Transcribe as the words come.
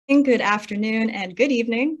Good afternoon and good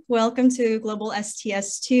evening. Welcome to Global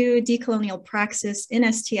STS II Decolonial Praxis in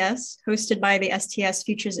STS, hosted by the STS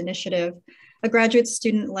Futures Initiative, a graduate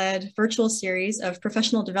student-led virtual series of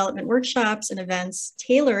professional development workshops and events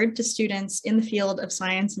tailored to students in the field of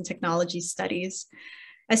science and technology studies.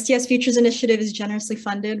 STS Futures Initiative is generously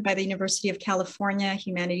funded by the University of California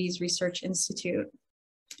Humanities Research Institute.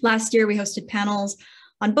 Last year, we hosted panels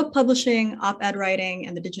on book publishing, op-ed writing,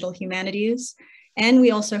 and the digital humanities. And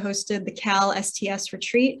we also hosted the Cal STS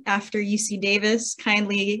retreat after UC Davis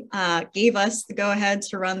kindly gave us the go-ahead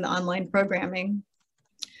to run the online programming.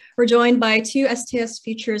 We're joined by two STS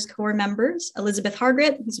Futures core members, Elizabeth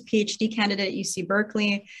Hargret, who's a PhD candidate at UC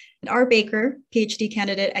Berkeley, and R. Baker, PhD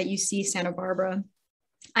candidate at UC Santa Barbara.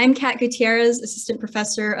 I'm Kat Gutierrez, Assistant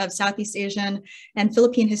Professor of Southeast Asian and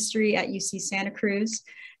Philippine History at UC Santa Cruz.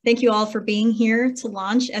 Thank you all for being here to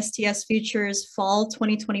launch STS Futures Fall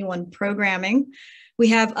 2021 programming. We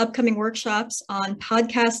have upcoming workshops on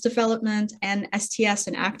podcast development and STS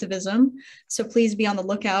and activism. So please be on the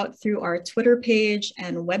lookout through our Twitter page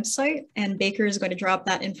and website. And Baker is going to drop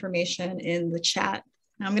that information in the chat.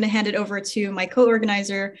 Now I'm going to hand it over to my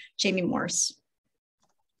co-organizer, Jamie Morse.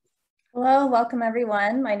 Hello, welcome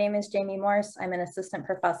everyone. My name is Jamie Morse. I'm an assistant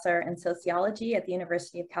professor in sociology at the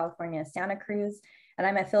University of California, Santa Cruz, and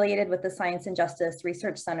I'm affiliated with the Science and Justice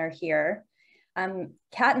Research Center here.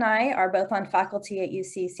 Kat and I are both on faculty at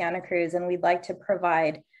UC Santa Cruz, and we'd like to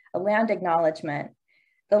provide a land acknowledgement.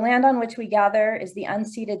 The land on which we gather is the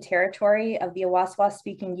unceded territory of the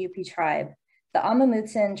Awaswas-speaking Yupi tribe, the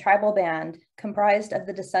Amamutsin tribal band, comprised of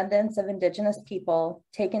the descendants of indigenous people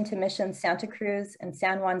taken to missions Santa Cruz and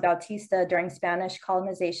San Juan Bautista during Spanish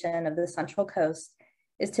colonization of the Central Coast,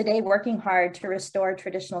 is today working hard to restore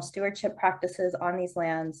traditional stewardship practices on these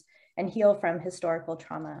lands and heal from historical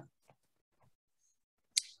trauma.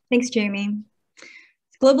 Thanks, Jamie.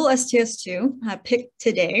 Global STS II picked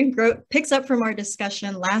today picks up from our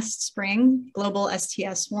discussion last spring, Global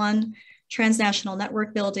STS I, transnational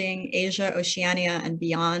network building, Asia, Oceania, and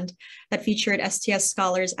beyond, that featured STS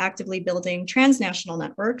scholars actively building transnational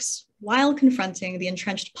networks while confronting the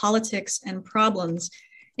entrenched politics and problems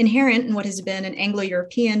inherent in what has been an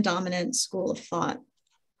Anglo-European dominant school of thought.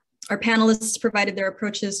 Our panelists provided their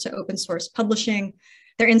approaches to open source publishing,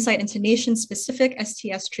 their insight into nation-specific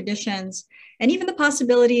STS traditions, and even the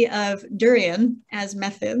possibility of durian as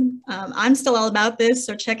method. I'm still all about this,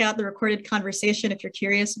 so check out the recorded conversation if you're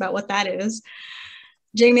curious about what that is.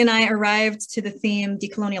 Jamie and I arrived to the theme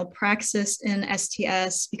Decolonial Praxis in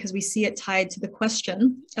STS because we see it tied to the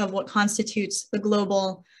question of what constitutes the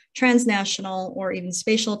global, transnational, or even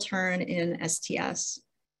spatial turn in STS.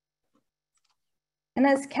 And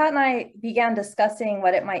as Kat and I began discussing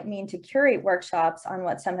what it might mean to curate workshops on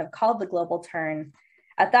what some have called the global turn,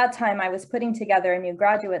 at that time I was putting together a new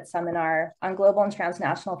graduate seminar on global and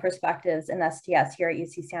transnational perspectives in STS here at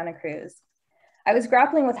UC Santa Cruz. I was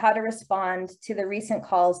grappling with how to respond to the recent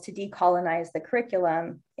calls to decolonize the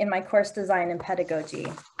curriculum in my course design and pedagogy.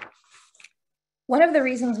 One of the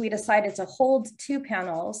reasons we decided to hold two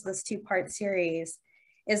panels, this two-part series,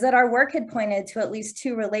 is that our work had pointed to at least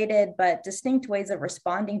two related but distinct ways of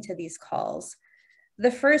responding to these calls.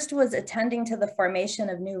 The first was attending to the formation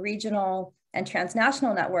of new regional and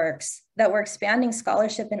transnational networks that were expanding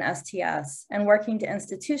scholarship in STS and working to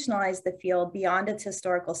institutionalize the field beyond its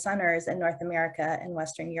historical centers in North America and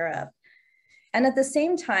Western Europe. And at the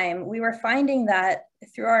same time, we were finding that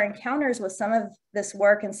through our encounters with some of this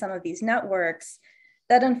work and some of these networks,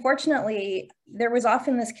 that unfortunately, there was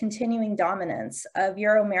often this continuing dominance of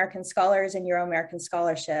Euro-American scholars and Euro-American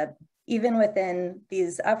scholarship, even within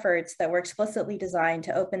these efforts that were explicitly designed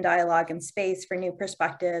to open dialogue and space for new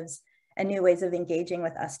perspectives and new ways of engaging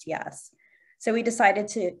with STS. So we decided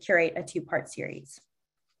to curate a two-part series.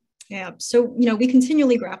 Yeah, so we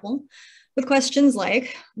continually grapple with questions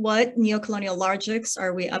like, what neocolonial logics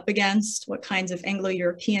are we up against? What kinds of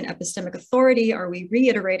Anglo-European epistemic authority are we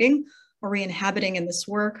reiterating or re-inhabiting in this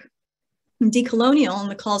work? Decolonial and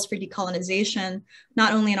the calls for decolonization,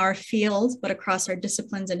 not only in our field, but across our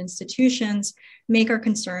disciplines and institutions, make our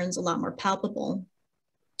concerns a lot more palpable.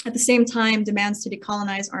 At the same time, demands to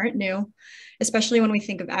decolonize aren't new, especially when we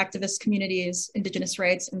think of activist communities, indigenous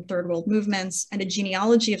rights, and third world movements, and a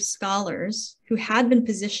genealogy of scholars who had been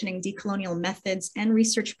positioning decolonial methods and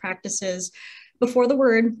research practices before the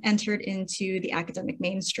word entered into the academic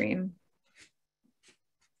mainstream.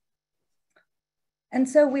 And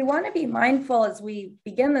so we want to be mindful as we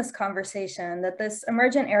begin this conversation that this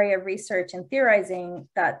emergent area of research and theorizing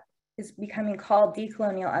that is becoming called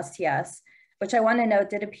decolonial STS, which I want to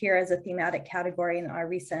note did appear as a thematic category in our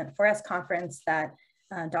recent 4S conference that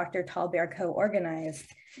Dr. TallBear co-organized.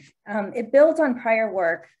 It builds on prior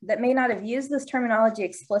work that may not have used this terminology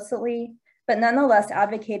explicitly, but nonetheless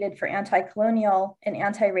advocated for anti-colonial and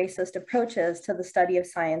anti-racist approaches to the study of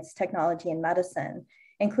science, technology, and medicine,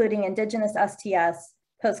 including indigenous STS,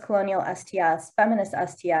 post-colonial STS, feminist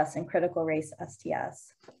STS, and critical race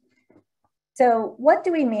STS. So what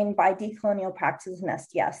do we mean by decolonial praxis in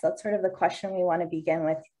STS? That's sort of the question we want to begin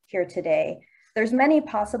with here today. There's many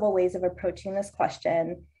possible ways of approaching this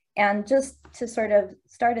question. And just to sort of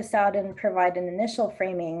start us out and provide an initial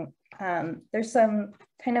framing, there's some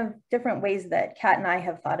kind of different ways that Kat and I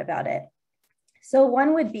have thought about it. So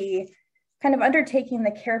one would be kind of undertaking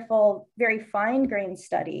the careful, very fine-grained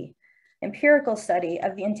study, empirical study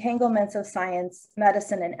of the entanglements of science,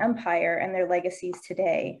 medicine, and empire and their legacies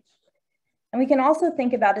today. And we can also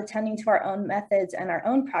think about attending to our own methods and our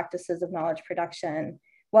own practices of knowledge production,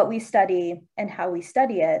 what we study and how we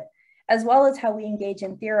study it, as well as how we engage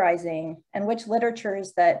in theorizing and which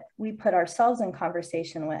literatures that we put ourselves in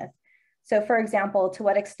conversation with. So for example, to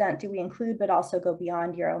what extent do we include but also go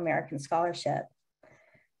beyond Euro-American scholarship?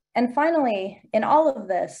 And finally, in all of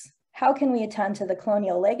this, how can we attend to the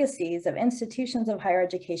colonial legacies of institutions of higher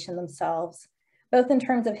education themselves, both in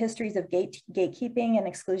terms of histories of gatekeeping and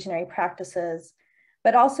exclusionary practices,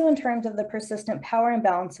 but also in terms of the persistent power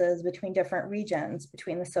imbalances between different regions,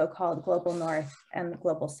 between the so-called global North and the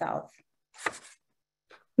global South.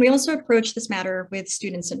 We also approach this matter with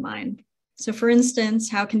students in mind. So for instance,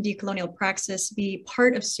 how can decolonial praxis be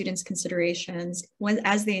part of students' considerations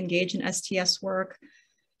as they engage in STS work?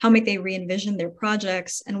 How might they re-envision their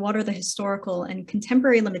projects? And what are the historical and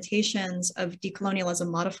contemporary limitations of decolonial as a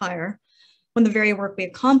modifier when the very work we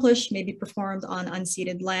accomplish may be performed on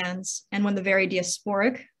unceded lands, and when the very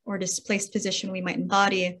diasporic or displaced position we might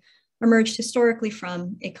embody emerged historically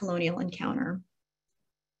from a colonial encounter?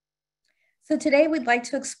 So today we'd like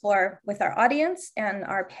to explore with our audience and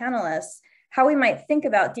our panelists how we might think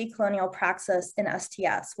about decolonial praxis in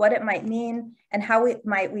STS, what it might mean, and how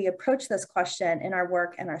we approach this question in our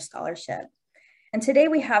work and our scholarship. And today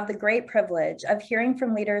we have the great privilege of hearing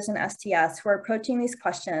from leaders in STS who are approaching these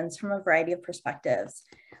questions from a variety of perspectives.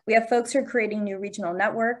 We have folks who are creating new regional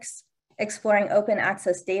networks, exploring open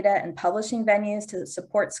access data and publishing venues to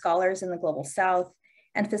support scholars in the global South,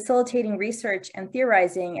 and facilitating research and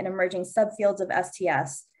theorizing in emerging subfields of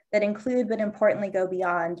STS that include, but importantly go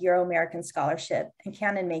beyond, Euro-American scholarship and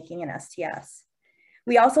canon making in STS.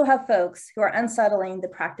 We also have folks who are unsettling the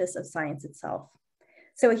practice of science itself.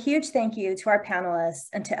 So a huge thank you to our panelists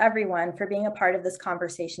and to everyone for being a part of this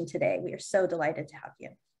conversation today. We are so delighted to have you.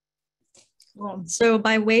 Cool. So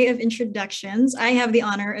by way of introductions, I have the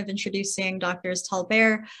honor of introducing Drs.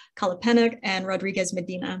 TallBear, Kolopenuk, and Rodriguez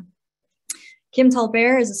Medina. Kim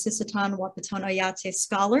TallBear is a Sisseton Wahpeton Oyate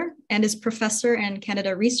scholar and is professor and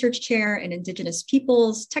Canada Research Chair in Indigenous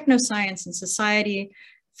Peoples, Technoscience and Society,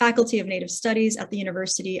 Faculty of Native Studies at the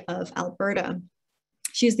University of Alberta.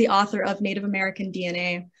 She is the author of Native American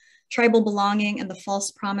DNA, Tribal Belonging and the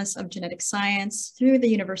False Promise of Genetic Science through the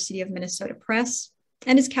University of Minnesota Press,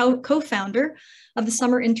 and is co-founder of the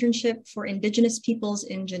Summer Internship for Indigenous Peoples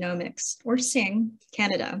in Genomics, or SING,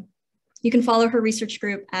 Canada. You can follow her research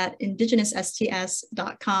group at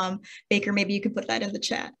indigenousts.com. Baker, maybe you could put that in the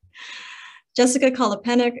chat. Jessica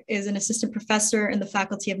Kolopenuk is an assistant professor in the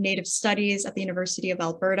Faculty of Native Studies at the University of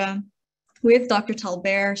Alberta. With Dr.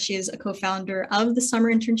 TallBear, she is a co-founder of the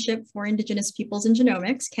Summer Internship for Indigenous Peoples in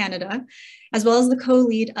Genomics, Canada, as well as the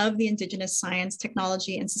co-lead of the Indigenous Science,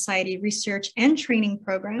 Technology, and Society Research and Training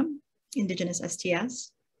Program, Indigenous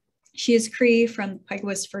STS. She is Cree from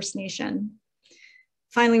Peguis First Nation.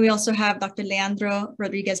 Finally, we also have Dr. Leandro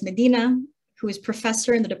Rodriguez Medina, who is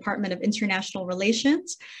professor in the Department of International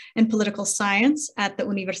Relations and Political Science at the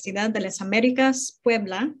Universidad de las Américas,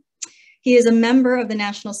 Puebla. He is a member of the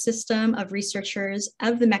National System of Researchers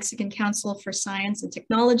of the Mexican Council for Science and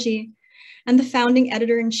Technology, and the founding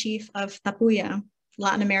editor-in-chief of TAPUYA,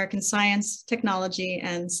 Latin American Science, Technology,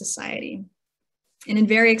 and Society. And in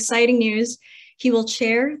very exciting news, he will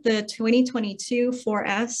chair the 2022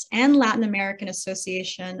 4S and Latin American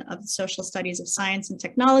Association of the Social Studies of Science and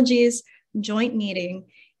Technologies joint meeting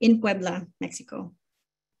in Puebla, Mexico.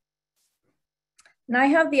 And I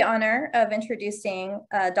have the honor of introducing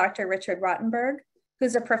Dr. Richard Rottenburg,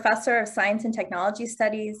 who's a professor of Science and Technology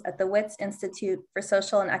Studies at the Wits Institute for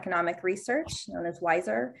Social and Economic Research, known as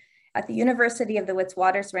WISER, at the University of the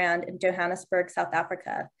Witwatersrand in Johannesburg, South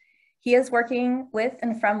Africa. He is working with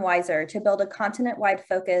and from WISER to build a continent-wide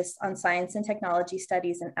focus on science and technology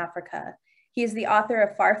studies in Africa. He is the author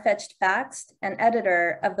of Far-Fetched Facts and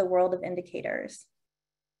editor of The World of Indicators.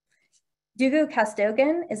 Duygu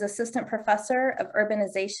Kaşdoğan is Assistant Professor of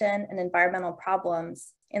Urbanization and Environmental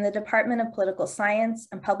Problems in the Department of Political Science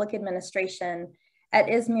and Public Administration at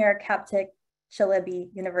İzmir Çelebi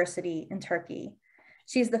University in Turkey.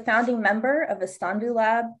 She's the founding member of Istanbul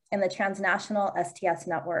Lab and the transnational STS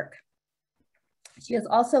network. She is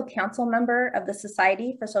also council member of the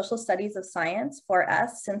Society for Social Studies of Science, 4S,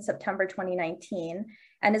 since September 2019,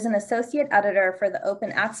 and is an associate editor for the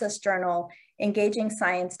open access journal, Engaging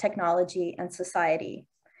Science, Technology, and Society.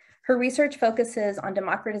 Her research focuses on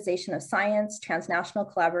democratization of science, transnational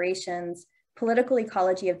collaborations, political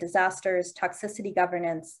ecology of disasters, toxicity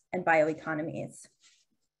governance, and bioeconomies.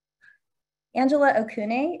 Angela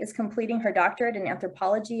Okune is completing her doctorate in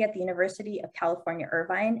anthropology at the University of California,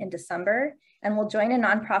 Irvine in December, and will join a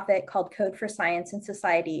nonprofit called Code for Science and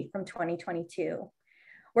Society from 2022.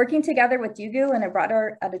 Working together with Duygu and a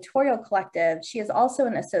broader editorial collective, she is also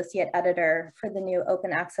an associate editor for the new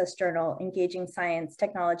open access journal, Engaging Science,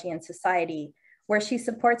 Technology, and Society, where she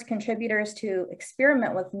supports contributors to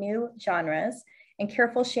experiment with new genres and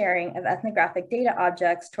careful sharing of ethnographic data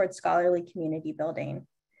objects towards scholarly community building.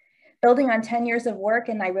 Building on 10 years of work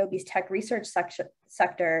in Nairobi's tech research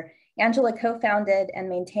sector, Angela co-founded and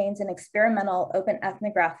maintains an experimental open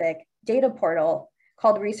ethnographic data portal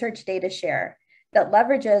called Research Data Share that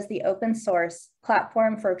leverages the open source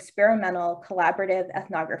platform for experimental collaborative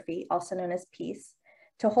ethnography, also known as PEACE,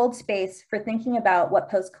 to hold space for thinking about what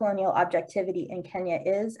post-colonial objectivity in Kenya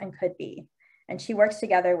is and could be. And she works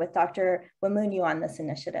together with Dr. Wamunyu on this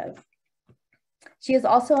initiative. She is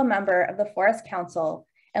also a member of the Forest Council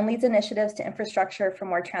and leads initiatives to infrastructure for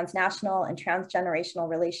more transnational and transgenerational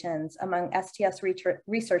relations among STS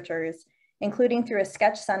researchers, including through a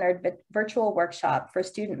sketch-centered virtual workshop for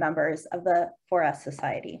student members of the 4S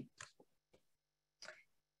Society.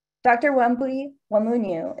 Dr. Wambui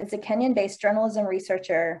Wamunyu is a Kenyan-based journalism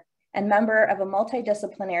researcher and member of a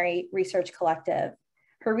multidisciplinary research collective.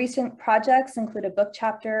 Her recent projects include a book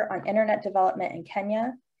chapter on internet development in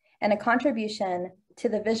Kenya and a contribution to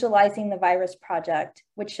the Visualizing the Virus project,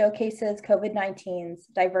 which showcases COVID-19's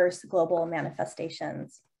diverse global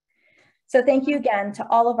manifestations. So thank you again to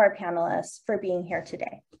all of our panelists for being here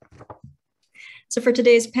today. So for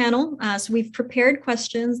today's panel, so we've prepared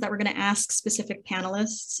questions that we're going to ask specific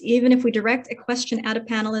panelists. Even if we direct a question at a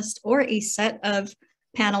panelist or a set of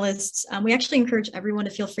panelists, we actually encourage everyone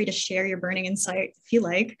to feel free to share your burning insight if you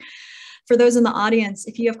like. For those in the audience,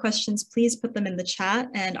 if you have questions, please put them in the chat,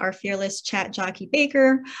 and our fearless chat jockey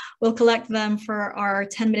Baker will collect them for our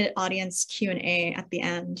 10-minute audience Q&A at the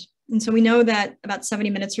end. And so we know that about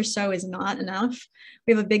 70 minutes or so is not enough.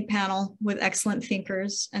 We have a big panel with excellent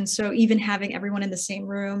thinkers, and so even having everyone in the same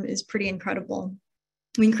room is pretty incredible.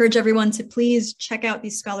 We encourage everyone to please check out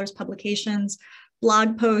these scholars' publications,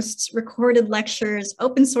 blog posts, recorded lectures,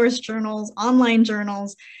 open source journals, online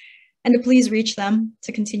journals, and to please reach them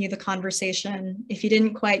to continue the conversation if you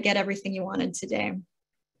didn't quite get everything you wanted today.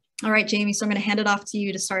 All right, Jamie, so I'm going to hand it off to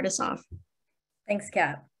you to start us off. Thanks,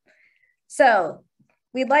 Kat. So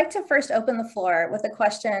we'd like to first open the floor with a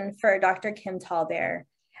question for Dr. Kim TallBear.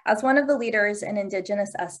 As one of the leaders in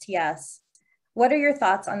Indigenous STS, what are your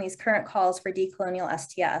thoughts on these current calls for decolonial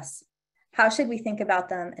STS? How should we think about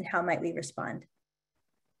them, and how might we respond?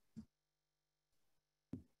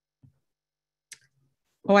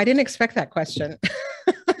 Oh, I didn't expect that question.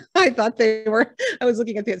 I thought they were, I was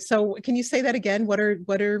looking at it. So can you say that again? What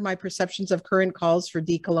are my perceptions of current calls for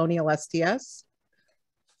decolonial STS?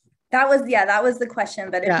 That was the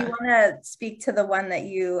question. But if you want to speak to the one that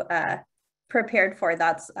you prepared for,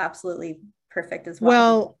 that's absolutely perfect as well.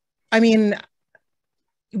 Well, I mean,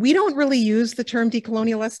 we don't really use the term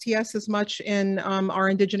decolonial STS as much in our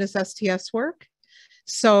Indigenous STS work.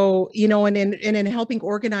 So, you know, and in helping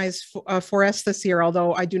organize 4S this year,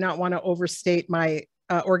 although I do not want to overstate my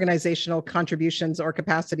organizational contributions or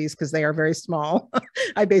capacities because they are very small.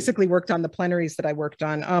 I basically worked on the plenaries that I worked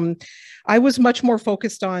on. I was much more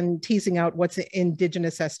focused on teasing out what's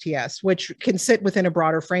Indigenous STS, which can sit within a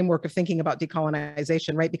broader framework of thinking about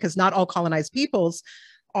decolonization, right? Because not all colonized peoples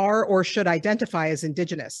are or should identify as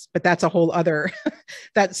Indigenous, but that's a whole other,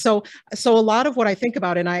 so a lot of what I think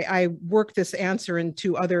about, and I work this answer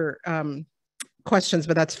into other questions,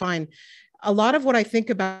 but that's fine. A lot of what I think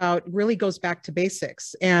about really goes back to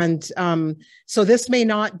basics. And so this may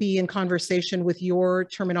not be in conversation with your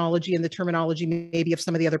terminology and the terminology maybe of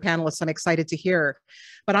some of the other panelists I'm excited to hear.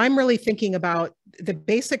 But I'm really thinking about the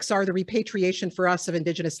basics are the repatriation for us of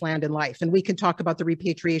Indigenous land and life. And we can talk about the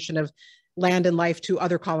repatriation of land and life to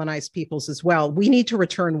other colonized peoples as well. We need to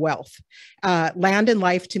return wealth. Land and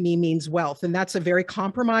life to me means wealth, and that's a very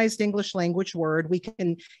compromised English language word.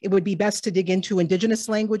 It would be best to dig into indigenous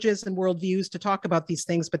languages and worldviews to talk about these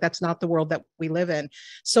things, but that's not the world that we live in.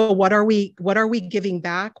 So what are we giving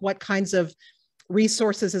back? What kinds of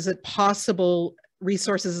resources is it possible?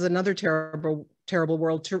 Resources is another terrible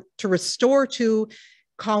world to restore to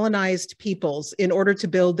colonized peoples in order to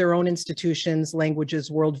build their own institutions,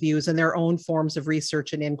 languages, worldviews, and their own forms of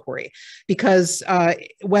research and inquiry. Because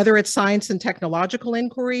whether it's science and technological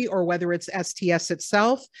inquiry or whether it's STS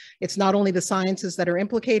itself, it's not only the sciences that are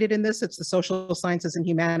implicated in this, it's the social sciences and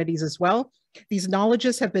humanities as well. These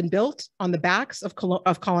knowledges have been built on the backs of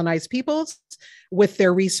colonized peoples with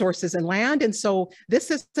their resources and land. And so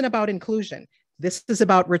this isn't about inclusion. This is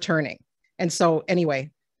about returning. And so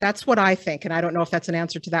anyway, that's what I think. And I don't know if that's an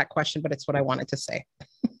answer to that question, but it's what I wanted to say.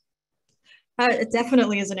 It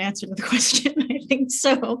definitely is an answer to the question. I think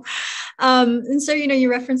so. And so, you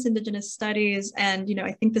reference Indigenous studies, and,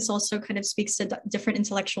 I think this also kind of speaks to different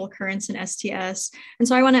intellectual currents in STS. And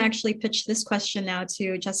so I want to actually pitch this question now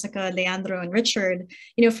to Jessica, Leandro, and Richard,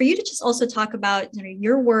 for you to just also talk about,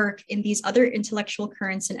 your work in these other intellectual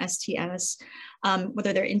currents in STS,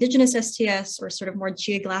 whether they're Indigenous STS or sort of more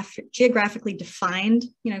geographically defined,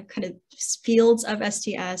 kind of fields of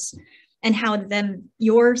STS, and how then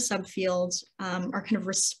your subfields are kind of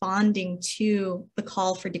responding to the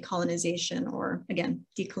call for decolonization, or again,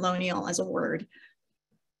 decolonial as a word.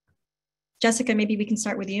 Jessica, maybe we can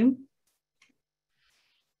start with you.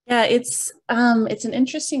 Yeah, it's an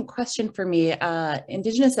interesting question for me.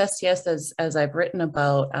 Indigenous STS, as I've written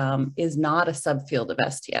about, is not a subfield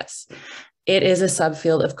of STS. It is a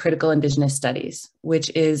subfield of critical Indigenous studies,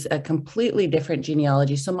 which is a completely different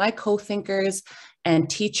genealogy. So my co-thinkers and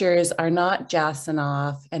teachers are not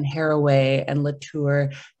Jasanoff and Haraway and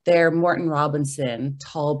Latour. They're Morton Robinson,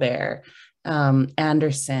 TallBear,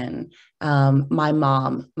 Anderson, my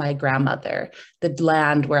mom, my grandmother, the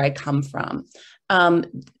land where I come from.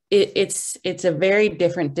 It's a very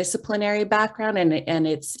different disciplinary background, and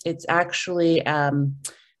it's actually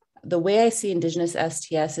the way I see Indigenous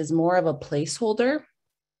STS is more of a placeholder,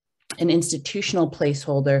 an institutional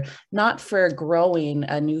placeholder, not for growing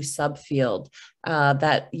a new subfield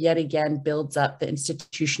that yet again builds up the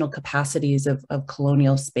institutional capacities of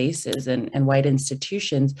colonial spaces and white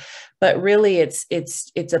institutions, but really it's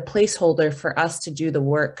a placeholder for us to do the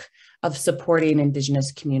work of supporting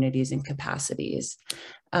Indigenous communities and capacities.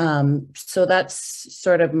 So that's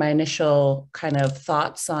sort of my initial kind of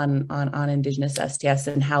thoughts on Indigenous STS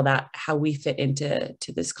and how we fit into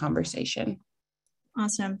this conversation.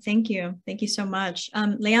 Awesome. Thank you. Thank you so much.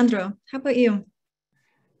 Leandro, how about you?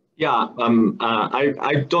 Yeah,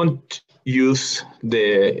 I don't use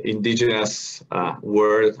the Indigenous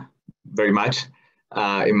word very much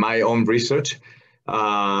in my own research.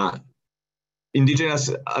 Indigenous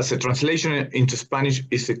as a translation into Spanish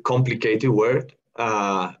is a complicated word,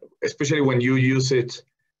 especially when you use it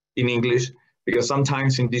in English, because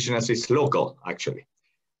sometimes Indigenous is local, actually,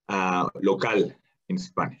 local in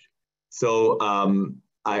Spanish. So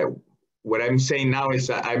what I'm saying now is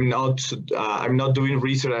that I'm not doing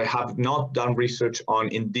research. I have not done research on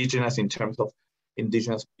Indigenous in terms of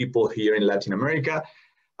Indigenous people here in Latin America,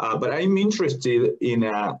 but I'm interested in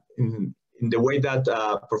the way that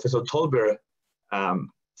Professor TallBear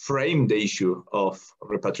framed the issue of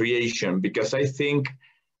repatriation, because I think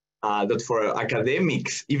that for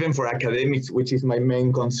academics, even for academics, which is my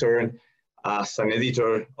main concern as an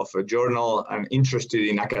editor of a journal and interested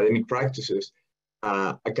in academic practices,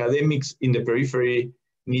 academics in the periphery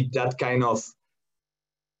need that kind of,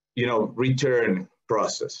 return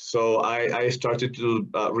process. So I started to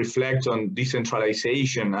reflect on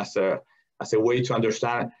decentralization as a way to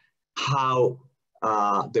understand how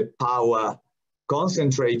the power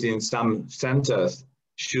concentrated in some centers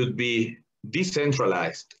should be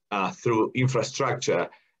decentralized through infrastructure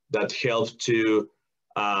that helps to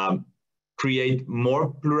create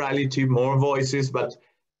more plurality, more voices, but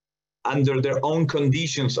under their own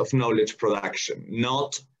conditions of knowledge production,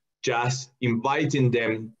 not just inviting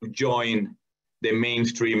them to join the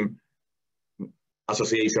mainstream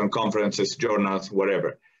association, conferences, journals,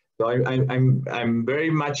 whatever. So I'm very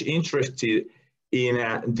much interested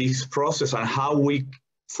in this process and how we,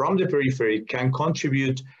 from the periphery, can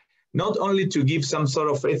contribute not only to give some sort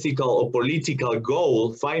of ethical or political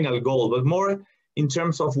goal, final goal, but more in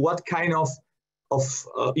terms of what kind of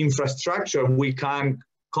infrastructure we can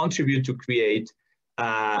contribute to create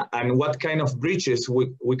and what kind of bridges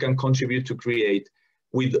we can contribute to create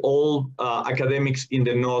with all academics in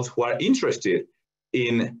the North who are interested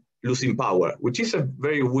in losing power, which is a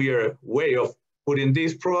very weird way of putting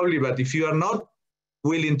this probably, but if you are not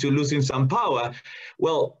willing to losing some power,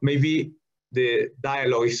 well, maybe the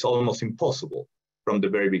dialogue is almost impossible from the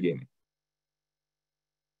very beginning.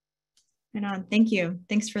 Right on. Thank you.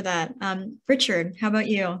 Thanks for that. Richard, how about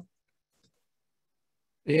you?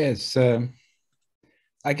 Yes,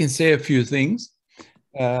 I can say a few things.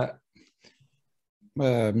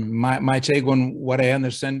 My take on what I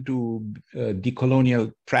understand to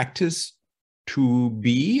decolonial practice to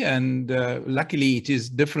be, and luckily it is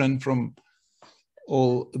different from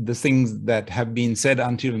all the things that have been said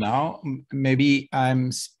until now. Maybe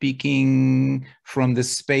I'm speaking from the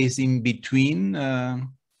space in between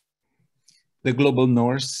the global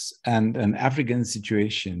north and African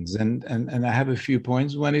situations, and I have a few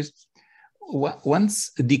points. One is,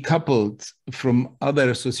 once decoupled from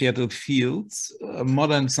other societal fields,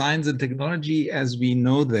 modern science and technology as we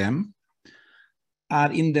know them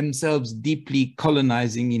are in themselves deeply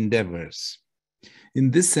colonizing endeavors.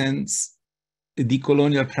 In this sense,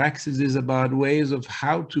 decolonial praxis is about ways of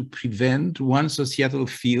how to prevent one societal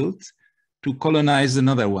field to colonize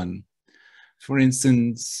another one. For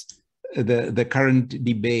instance, the current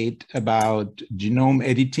debate about genome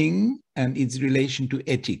editing and its relation to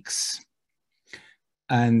ethics.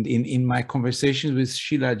 And in my conversations with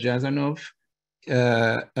Sheila Jazanov,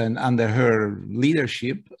 and under her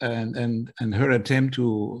leadership and her attempt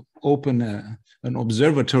to open an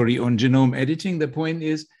observatory on genome editing, the point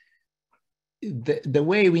is the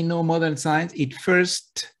way we know modern science, it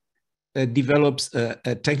first develops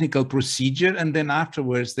a technical procedure, and then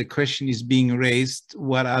afterwards the question is being raised,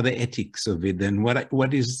 what are the ethics of it, and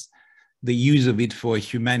what is the use of it for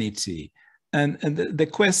humanity? And the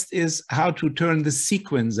quest is how to turn the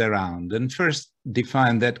sequence around and first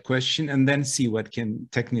define that question and then see what can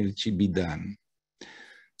technically be done.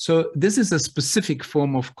 So this is a specific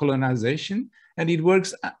form of colonization, and it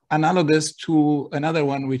works analogous to another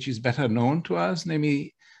one which is better known to us,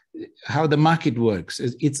 namely how the market works.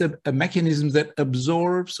 It's a mechanism that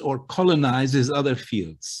absorbs or colonizes other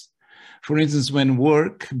fields. For instance, when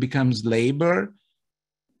work becomes labor,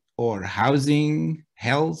 or housing,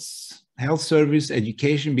 health service,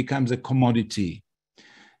 education becomes a commodity,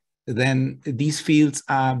 then these fields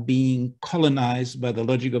are being colonized by the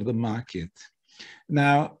logic of the market.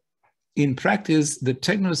 Now, in practice, the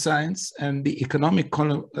technoscience and the economic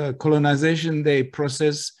colonization, they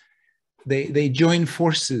join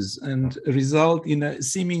forces and result in a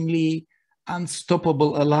seemingly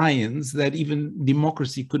unstoppable alliance that even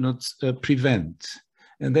democracy could not prevent.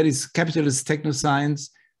 And that is capitalist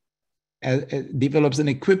technoscience develops an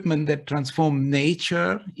equipment that transforms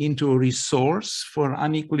nature into a resource for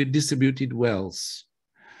unequally distributed wealth.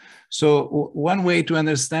 So one way to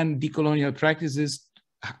understand decolonial practice is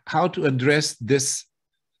how to address this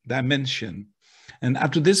dimension. And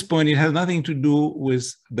up to this point, it has nothing to do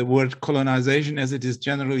with the word colonization as it is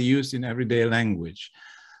generally used in everyday language.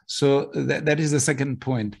 So that is the second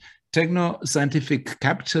point. Techno-scientific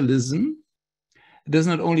capitalism does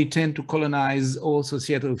not only tend to colonize all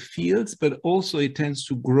societal fields, but also it tends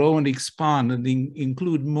to grow and expand and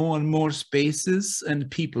include more and more spaces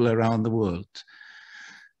and people around the world.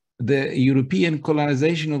 The European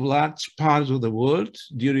colonization of large parts of the world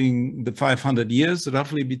during the 500 years,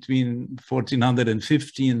 roughly between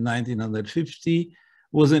 1450 and 1950,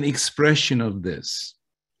 was an expression of this.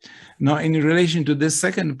 Now, in relation to this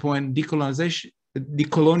second point,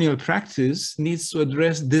 decolonial practice needs to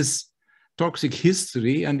address this toxic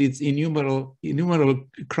history and its innumerable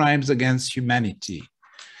crimes against humanity.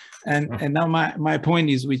 And now my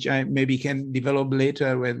point is, which I maybe can develop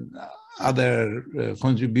later when other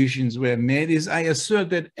contributions were made, is I assert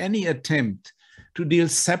that any attempt to deal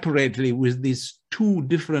separately with these two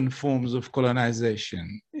different forms of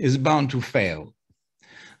colonization is bound to fail.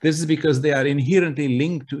 This is because they are inherently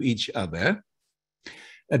linked to each other.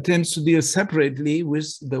 Attempts to deal separately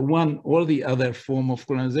with the one or the other form of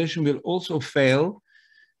colonization will also fail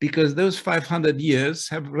because those 500 years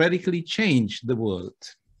have radically changed the world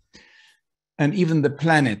and even the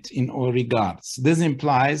planet in all regards. This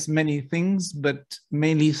implies many things, but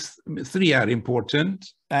mainly three are important.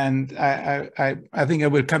 And I think I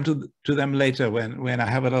will come to them later when I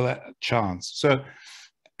have another chance. So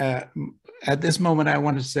at this moment, I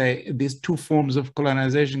want to say these two forms of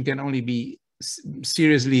colonization can only be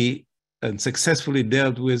seriously and successfully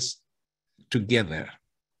dealt with together.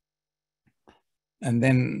 And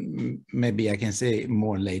then maybe I can say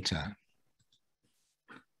more later.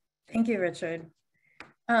 Thank you, Richard.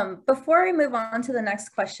 Before we move on to the next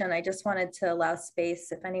question, I just wanted to allow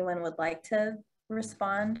space if anyone would like to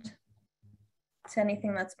respond to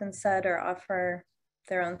anything that's been said or offer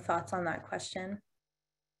their own thoughts on that question.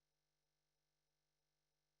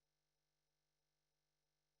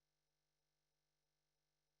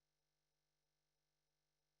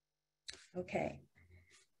 Okay.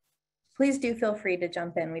 Please do feel free to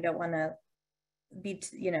jump in. We don't want to be,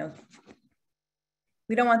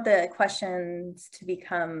 we don't want the questions to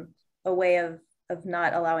become a way of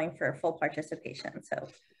not allowing for full participation. So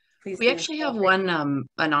please. We actually have one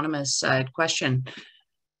anonymous question,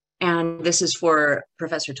 and this is for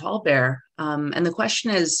Professor TallBear. And the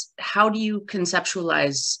question is, how do you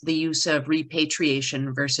conceptualize the use of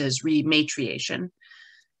repatriation versus rematriation?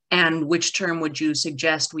 And which term would you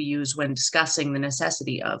suggest we use when discussing the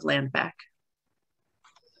necessity of land back?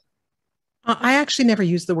 I actually never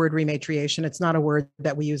use the word rematriation. It's not a word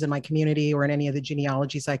that we use in my community or in any of the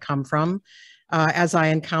genealogies I come from. As I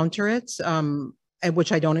encounter it,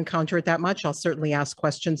 which I don't encounter it that much, I'll certainly ask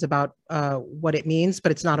questions about what it means,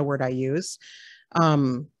 but it's not a word I use.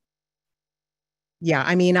 Yeah,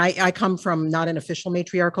 I mean, I come from not an official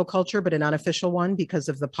matriarchal culture, but an unofficial one because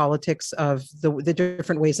of the politics of the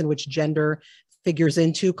different ways in which gender figures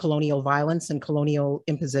into colonial violence and colonial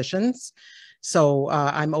impositions. So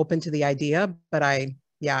I'm open to the idea, but I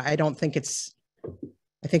don't think it's,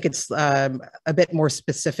 I think it's a bit more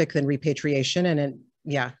specific than repatriation. And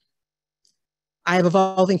I have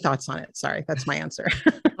evolving thoughts on it. Sorry, that's my answer.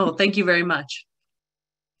 Oh, thank you very much.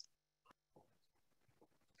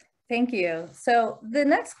 Thank you. So the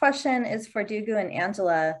next question is for Duygu and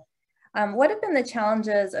Angela. What have been the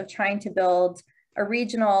challenges of trying to build a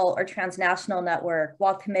regional or transnational network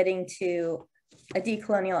while committing to a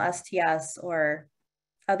decolonial STS or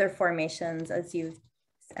other formations as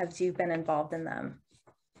you've been involved in them?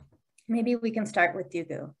 Maybe we can start with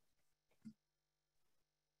Duygu.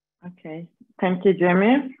 Okay, thank you,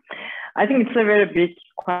 Jamie. I think it's a very big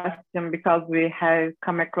question because we have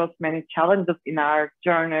come across many challenges in our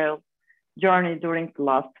journey during the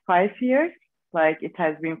last 5 years. Like it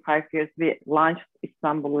has been 5 years we launched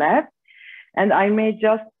Istanbul Lab, and I may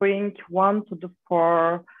just bring one to the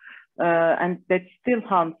fore, and that still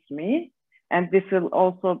haunts me. And this will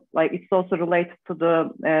also, it's also related to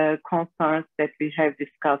the concerns that we have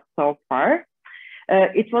discussed so far.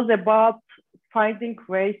 It was about finding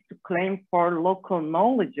ways to claim for local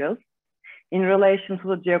knowledges in relation to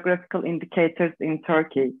the geographical indicators in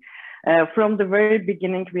Turkey. From the very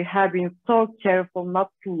beginning, we have been so careful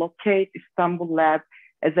not to locate Istanbul Lab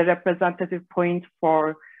as a representative point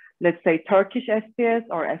for, let's say, Turkish STS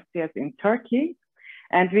or STS in Turkey.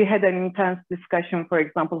 And we had an intense discussion, for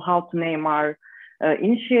example, how to name our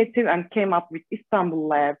initiative, and came up with Istanbul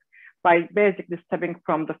Lab by basically stepping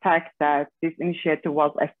from the fact that this initiative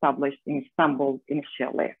was established in Istanbul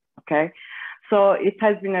initially, okay? So it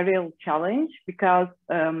has been a real challenge because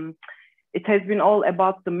it has been all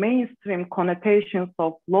about the mainstream connotations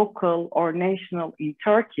of local or national in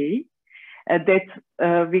Turkey that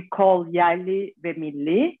we call yerli ve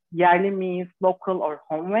milli. Yerli means local or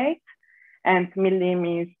homemade, and milli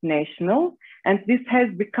means national. And this has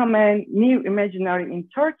become a new imaginary in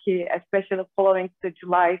Turkey, especially following the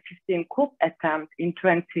July 15 coup attempt in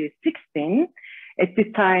 2016, at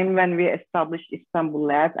the time when we established Istanbul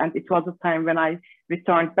Lab, and it was the time when I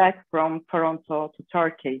returned back from Toronto to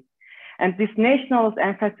Turkey. And this nationalist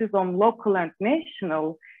emphasis on local and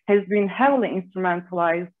national has been heavily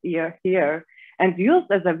instrumentalized here and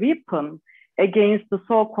used as a weapon against the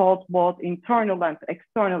so-called both internal and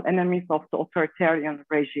external enemies of the authoritarian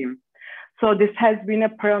regime. So this has been a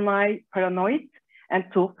paranoid and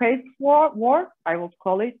two-faced war, I would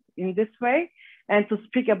call it in this way. And to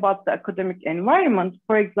speak about the academic environment,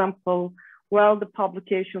 for example, while the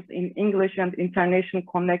publications in English and international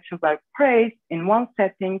connections are praised in one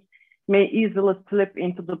setting, may easily slip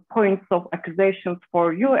into the points of accusations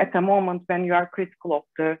for you at a moment when you are critical of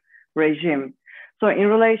the regime. So in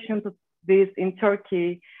relation to this, in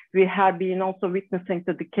Turkey, we have been also witnessing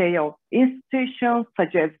the decay of institutions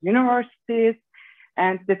such as universities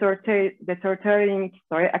and deteriorating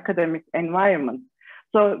academic environment.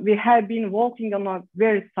 So we have been walking on a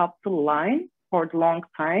very subtle line for a long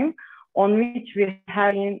time, on which we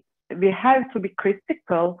have to be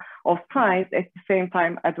critical of science at the same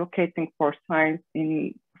time advocating for science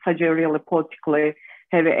in such a really politically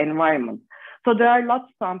heavy environment. So there are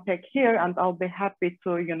lots to unpack here, and I'll be happy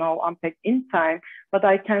to, unpack in time. But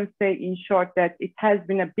I can say in short that it has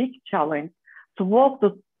been a big challenge to walk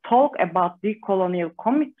the talk about decolonial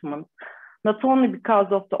commitments, not only because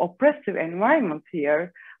of the oppressive environment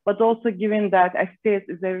here, but also given that STS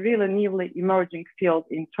is a really newly emerging field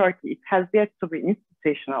in Turkey. It has yet to be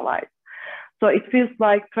institutionalized. So it feels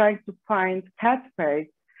like trying to find pathways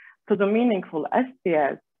to the meaningful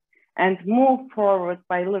STS and move forward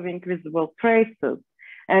by leaving visible traces.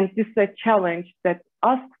 And this is a challenge that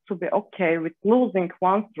asks to be okay with losing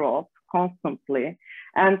one's role constantly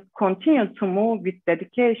and continue to move with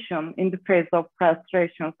dedication in the face of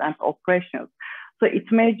frustrations and oppressions. So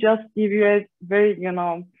it may just give you a very,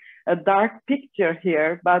 a dark picture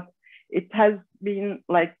here, but it has been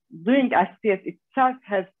like doing STS itself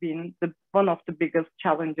has been one of the biggest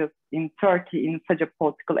challenges in Turkey in such a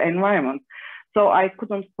political environment. So I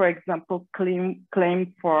couldn't, for example,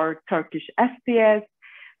 claim for Turkish STS.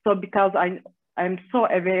 So because I'm so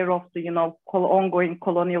aware of the, ongoing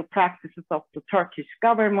colonial practices of the Turkish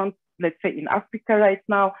government, let's say in Africa right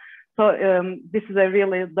now. So this is a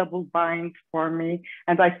really double bind for me,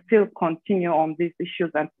 and I still continue on these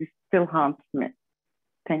issues, and this still haunts me.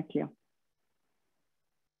 Thank you.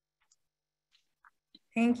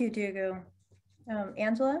 Thank you, Duygu.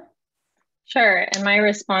 Angela? Sure, and my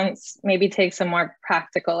response maybe takes a more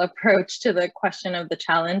practical approach to the question of the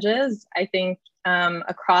challenges. I think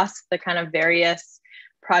across the kind of various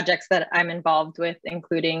projects that I'm involved with,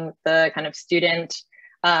 including the kind of student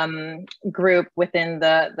group within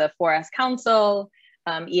the 4S Council,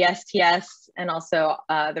 ESTS, and also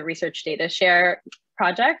the Research Data Share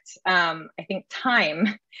project, I think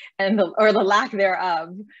time and the lack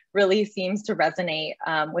thereof really seems to resonate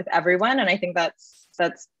with everyone. And I think that's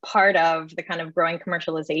part of the kind of growing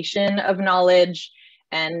commercialization of knowledge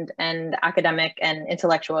and academic and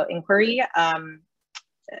intellectual inquiry.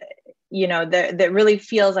 That really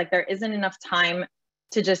feels like there isn't enough time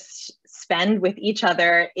to just spend with each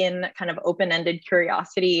other in kind of open-ended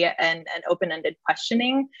curiosity and open-ended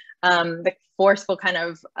questioning, the forceful kind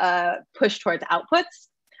of push towards outputs,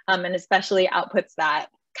 and especially outputs that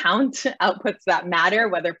count, outputs that matter,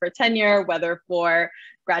 whether for tenure, whether for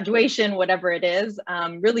graduation, whatever it is,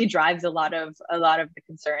 really drives a lot of the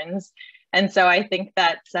concerns. And so I think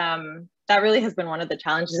that that really has been one of the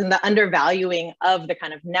challenges, in the undervaluing of the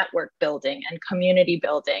kind of network building and community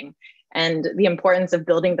building and the importance of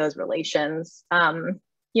building those relations.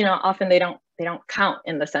 Often they don't count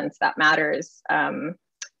in the sense that matters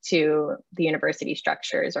to the university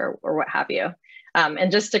structures or what have you.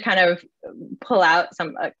 And just to kind of pull out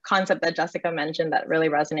a concept that Jessica mentioned that really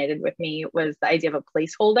resonated with me was the idea of a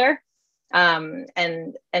placeholder.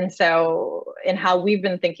 And so in how we've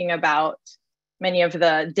been thinking about many of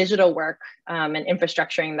the digital work and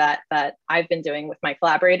infrastructuring that I've been doing with my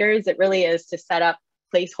collaborators, it really is to set up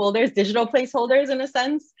placeholders, digital placeholders in a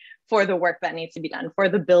sense, for the work that needs to be done, for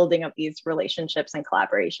the building of these relationships and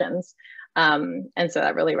collaborations. And so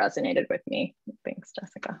that really resonated with me. Thanks,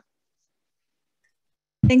 Jessica.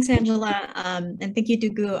 Thanks, Angela. And thank you,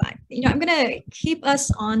 Duygu. I'm going to keep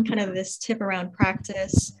us on kind of this tip around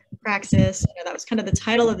praxis. That was kind of the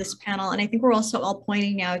title of this panel. And I think we're also all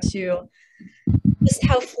pointing now to just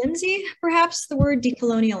how flimsy perhaps the word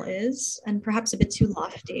decolonial is, and perhaps a bit too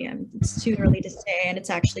lofty. It's too early to say, and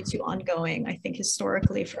it's actually too ongoing, I think,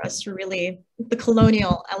 historically, for us to really, the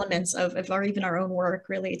colonial elements of even our own work,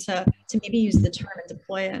 really to maybe use the term and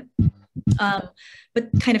deploy it.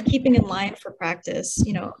 But kind of keeping in line for practice,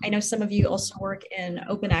 I know some of you also work in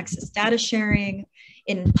open access data sharing,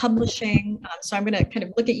 in publishing. So I'm going to kind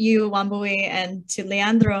of look at you, Wambui, and to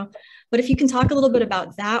Leandro. But if you can talk a little bit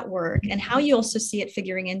about that work and how you also see it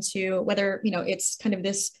figuring into whether, it's kind of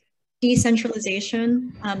this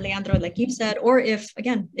decentralization, Leandro, like you said, or if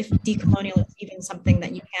decolonial is even something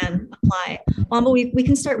that you can apply. Wambui, we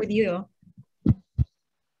can start with you.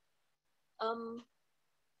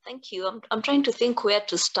 Thank you. I'm trying to think where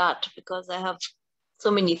to start because I have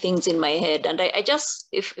so many things in my head. And I just,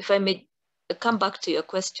 if I may come back to your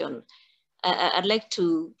question, I'd like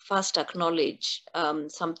to first acknowledge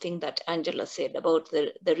something that Angela said about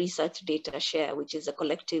the research data share, which is a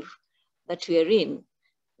collective that we are in.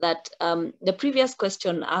 That the previous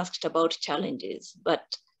question asked about challenges,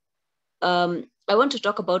 but I want to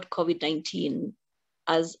talk about COVID-19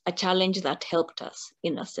 as a challenge that helped us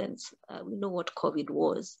in a sense. We know what COVID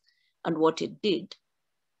was and what it did.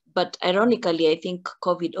 But ironically, I think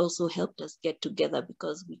COVID also helped us get together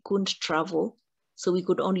because we couldn't travel, so we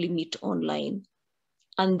could only meet online.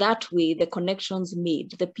 And that way, the connections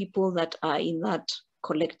made, the people that are in that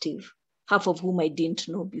collective, half of whom I didn't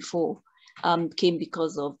know before, came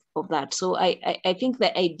because of that. So I think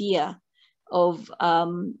the idea of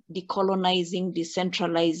decolonizing,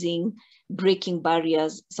 decentralizing, breaking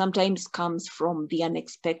barriers sometimes comes from the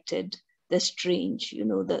unexpected, the strange,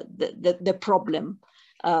 the problem,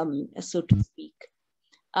 so to speak.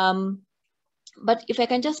 But if I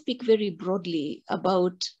can just speak very broadly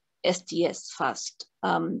about STS first,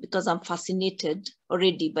 because I'm fascinated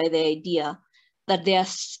already by the idea that there are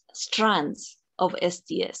strands of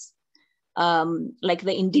STS. like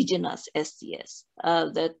the indigenous STS,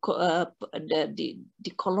 the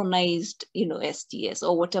decolonized, STS,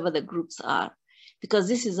 or whatever the groups are, because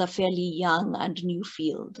this is a fairly young and new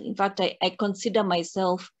field. In fact, I consider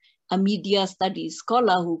myself a media studies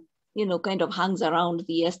scholar who, kind of hangs around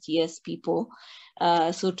the STS people,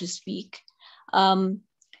 so to speak.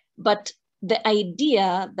 But the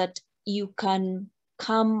idea that you can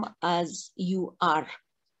come as you are,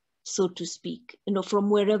 so to speak, from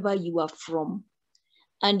wherever you are from,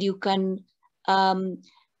 and you can,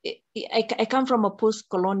 I come from a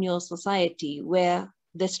post-colonial society where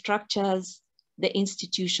the structures, the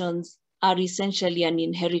institutions are essentially an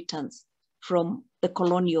inheritance from the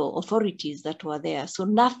colonial authorities that were there. So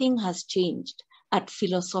nothing has changed at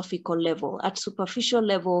philosophical level. At superficial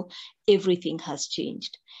level, everything has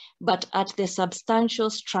changed. But at the substantial,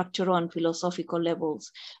 structural, and philosophical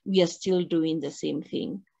levels, we are still doing the same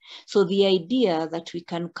thing. So the idea that we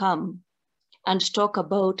can come and talk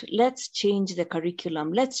about, let's change the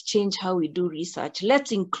curriculum, let's change how we do research,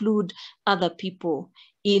 let's include other people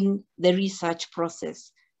in the research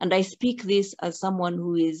process. And I speak this as someone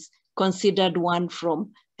who is considered one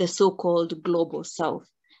from the so-called global South.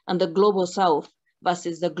 And the global South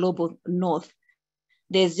versus the global North,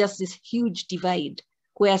 there's just this huge divide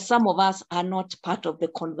where some of us are not part of the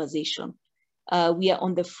conversation. We are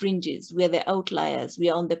on the fringes, we are the outliers, we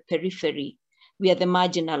are on the periphery, we are the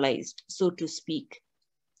marginalized, so to speak.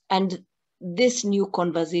 And this new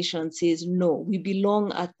conversation says, no, we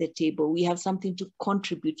belong at the table, we have something to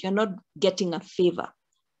contribute, you're not getting a favor.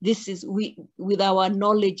 This is, with our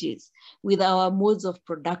knowledges, with our modes of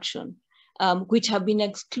production, which have been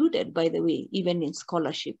excluded, by the way, even in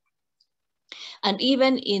scholarship. And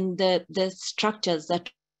even in the structures that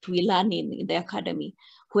we learn in the academy,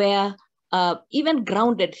 where even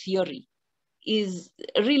grounded theory is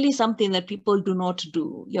really something that people do not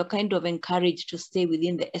do. You're kind of encouraged to stay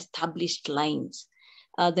within the established lines,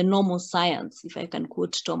 the normal science, if I can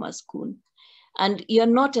quote Thomas Kuhn. And you're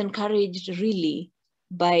not encouraged really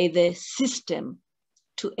by the system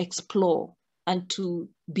to explore and to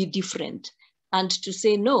be different and to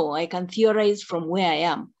say, no, I can theorize from where I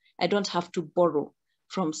am. I don't have to borrow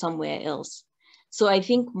from somewhere else. So I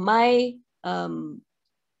think my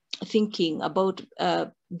thinking about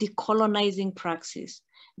decolonizing praxis,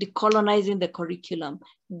 decolonizing the curriculum,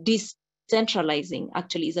 decentralizing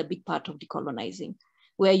actually is a big part of decolonizing,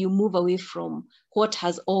 where you move away from what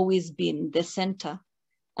has always been the center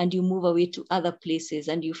and you move away to other places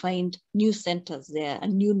and you find new centers there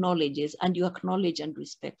and new knowledges and you acknowledge and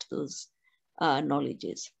respect those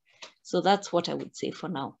knowledges. So that's what I would say for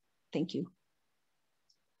now. Thank you.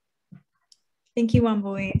 Thank you,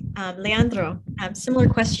 Wambui. Leandro, similar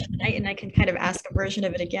question, and I can kind of ask a version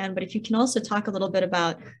of it again, but if you can also talk a little bit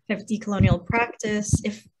about kind of decolonial practice,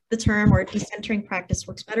 if the term or decentering practice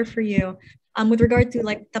works better for you, with regard to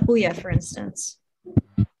like tapuya, for instance.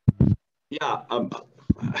 Yeah,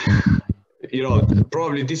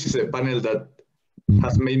 probably this is a panel that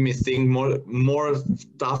has made me think more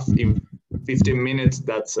stuff in 15 minutes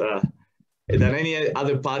than any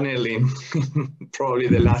other panel in probably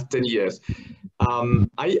the last 10 years.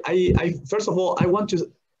 I first of all, I want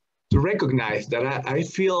to recognize that I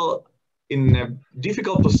feel in a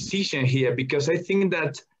difficult position here because I think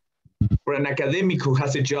that for an academic who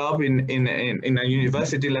has a job in a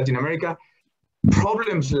university in Latin America,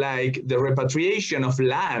 problems like the repatriation of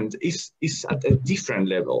land is at a different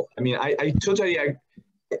level. I mean, I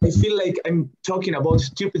feel like I'm talking about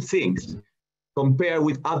stupid things compared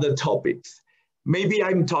with other topics. Maybe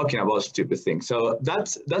I'm talking about stupid things. So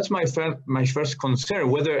that's my first concern,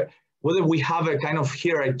 whether we have a kind of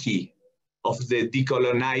hierarchy of the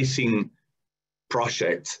decolonizing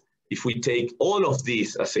project. If we take all of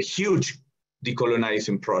this as a huge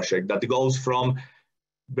decolonizing project that goes from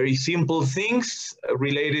very simple things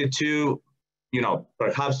related to,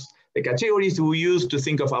 perhaps the categories we use to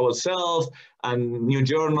think of ourselves and new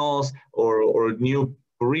journals or new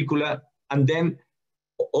curricula, and then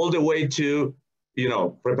all the way to,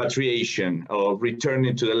 repatriation or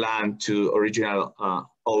returning to the land to original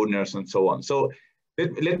owners and so on. So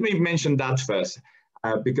let me mention that first,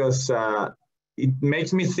 because it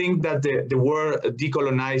makes me think that the word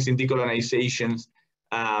decolonizing, decolonizations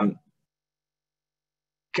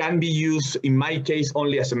can be used, in my case,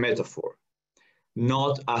 only as a metaphor,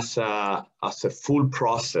 not as a full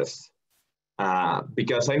process.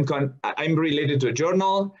 Because I'm related to a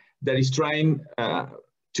journal that is trying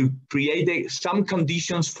to create some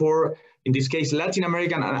conditions for, in this case, Latin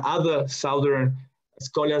American and other Southern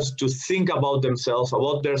scholars to think about themselves,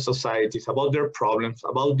 about their societies, about their problems,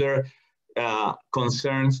 about their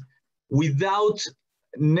concerns, without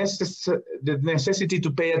the necessity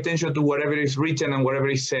to pay attention to whatever is written and whatever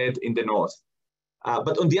is said in the North.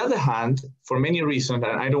 But on the other hand, for many reasons,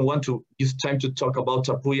 and I don't want to use time to talk about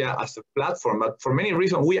Tapuya as a platform, but for many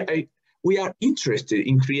reasons, we are interested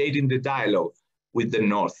in creating the dialogue with the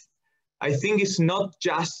North. I think it's not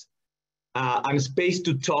just a space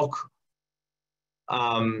to talk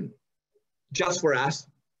just for us,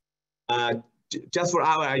 just for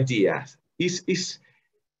our ideas.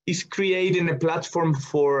 It's creating a platform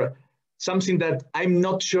for something that I'm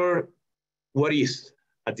not sure what is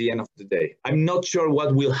at the end of the day. I'm not sure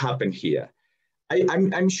what will happen here.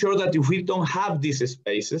 I'm sure that if we don't have these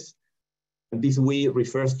spaces, and this we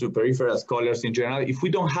refers to peripheral scholars in general, if we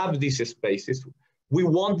don't have these spaces, we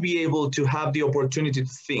won't be able to have the opportunity to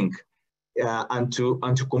think and to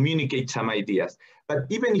communicate some ideas. But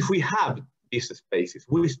even if we have these spaces,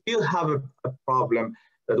 we still have a problem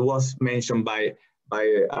that was mentioned by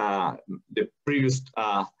the previous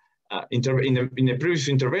in the previous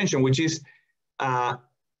intervention, which is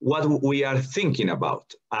what we are thinking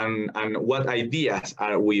about and what ideas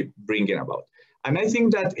are we bringing about. And I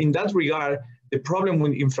think that in that regard, the problem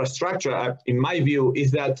with infrastructure, in my view, is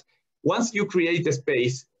that once you create a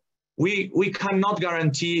space, we cannot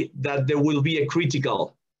guarantee that there will be a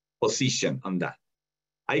critical position on that.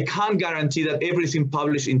 I can't guarantee that everything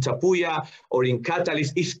published in Tapuya or in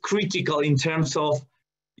Catalyst is critical in terms of,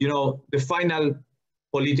 you know, the final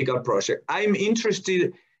political project. I'm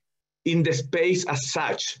interested in the space as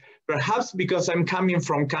such, perhaps because I'm coming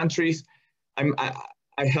from countries,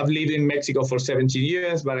 I have lived in Mexico for 17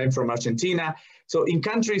 years, but I'm from Argentina. So in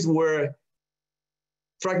countries where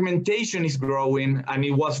fragmentation is growing, and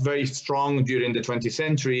it was very strong during the 20th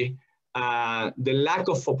century, the lack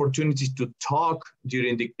of opportunities to talk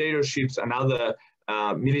during dictatorships and other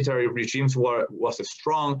military regimes was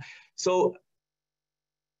strong. So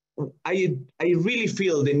I really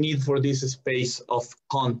feel the need for this space of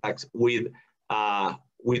contact with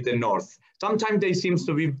the North. Sometimes they seem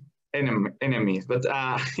to be enemies, but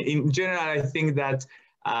in general, I think that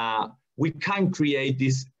we can create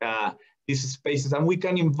these spaces, and we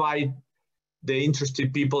can invite the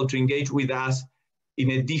interested people to engage with us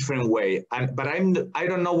in a different way. But I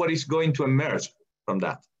don't know what is going to emerge from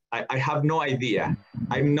that. I have no idea.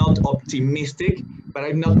 I'm not optimistic, but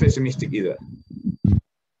I'm not pessimistic either.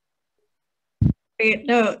 Great.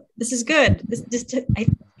 No, this is good.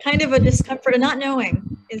 Kind of a discomfort of not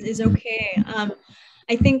knowing is okay.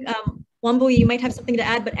 I think, Wambui, you might have something to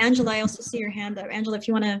add, but Angela, I also see your hand up. Angela, if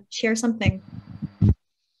you want to share something.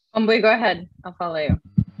 Wambui, go ahead. I'll follow you.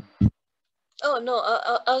 Oh, no,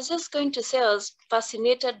 I was just going to say I was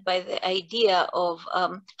fascinated by the idea of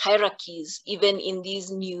hierarchies, even in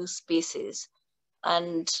these new spaces.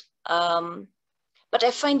 And, but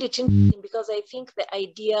I find it interesting because I think the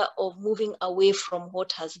idea of moving away from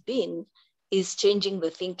what has been is changing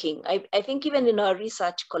the thinking. I think even in our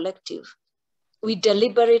research collective, we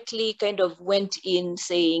deliberately kind of went in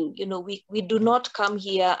saying, you know, we do not come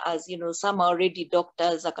here as, you know, some are already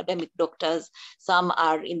doctors, academic doctors, some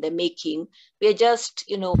are in the making. We're just,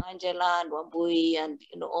 you know, Angela and Wambui and,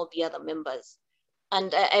 you know, all the other members.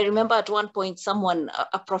 And I remember at one point,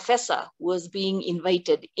 a professor was being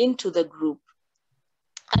invited into the group.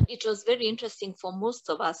 And it was very interesting for most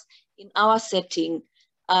of us in our setting,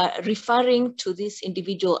 referring to this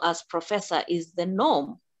individual as professor is the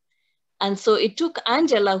norm. And so it took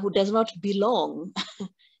Angela, who does not belong,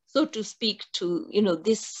 so to speak, to, you know,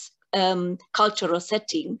 this cultural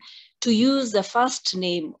setting, to use the first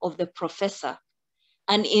name of the professor.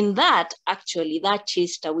 And in that, actually, that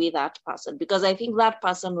chased away that person, because I think that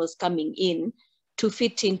person was coming in to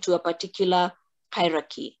fit into a particular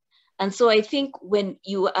hierarchy. And so I think when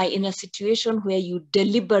you are in a situation where you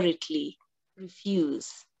deliberately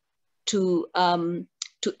refuse to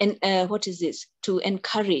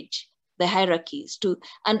encourage the hierarchies,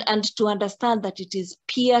 and to understand that it is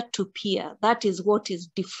peer to peer. That is what is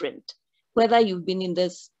different. Whether you've been in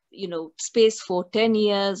this, you know, space for 10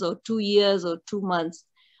 years or 2 years or 2 months,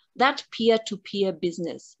 that peer to peer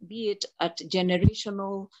business, be it at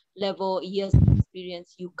generational level, years of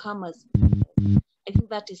experience, you come as people. I think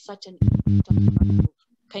that is such an important part of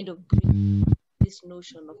kind of bringing this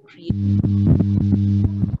notion of creating.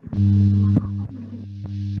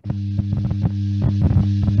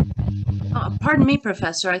 Pardon me,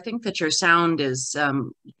 Professor. I think that your sound is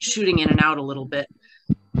shooting in and out a little bit.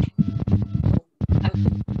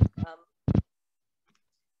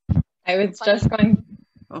 I was just going.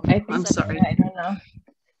 Okay, I'm sorry. I don't know.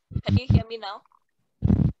 Can you hear me now?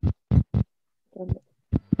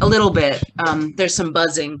 A little bit. There's some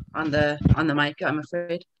buzzing on the mic, I'm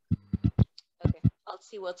afraid. Okay, I'll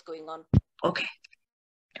see what's going on. Okay.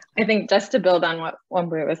 I think just to build on what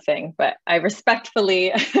Wambui was saying, but I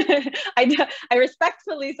respectfully, I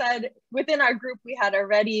respectfully said within our group, we had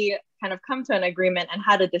already kind of come to an agreement and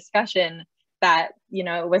had a discussion that, you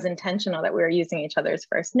know, it was intentional that we were using each other's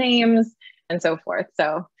first names and so forth.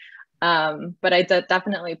 So, but I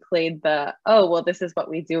definitely played the, oh, well, this is what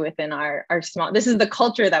we do within our small, this is the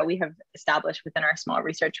culture that we have established within our small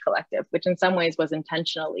research collective, which in some ways was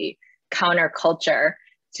intentionally counterculture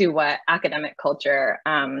to what academic culture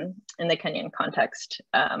in the Kenyan context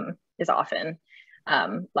is often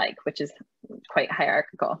like, which is quite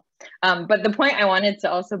hierarchical. But the point I wanted to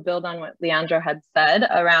also build on what Leandro had said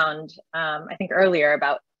around, I think earlier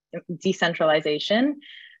about decentralization.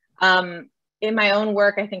 In my own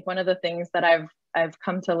work, I think one of the things that I've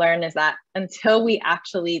come to learn is that until we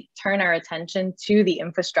actually turn our attention to the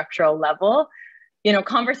infrastructural level, you know,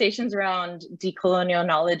 conversations around decolonial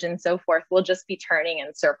knowledge and so forth will just be turning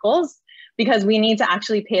in circles, because we need to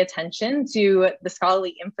actually pay attention to the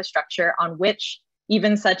scholarly infrastructure on which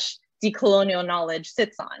even such decolonial knowledge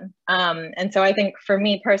sits on. And so I think for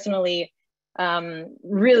me personally,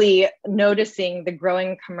 really noticing the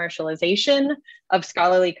growing commercialization of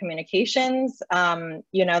scholarly communications.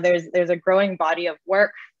 You know, there's a growing body of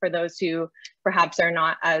work for those who perhaps are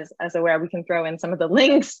not as aware. We can throw in some of the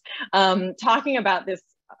links talking about this,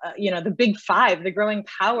 you know, the big five, the growing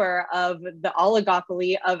power of the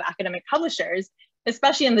oligopoly of academic publishers,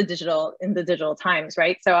 especially in the digital times,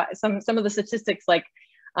 right? So some of the statistics, like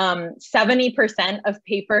 70% of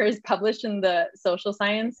papers published in the social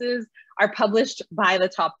sciences are published by the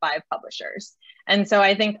top 5 publishers. And so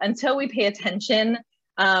I think until we pay attention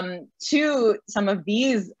to some of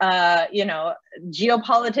these, you know,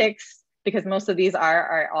 geopolitics, because most of these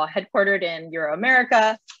are all headquartered in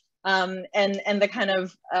Euro-America, and the kind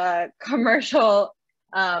of commercial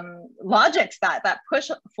logics that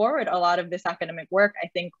push forward a lot of this academic work, I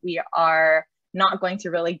think we are not going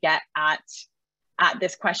to really get at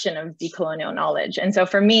this question of decolonial knowledge. And so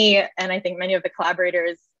for me, and I think many of the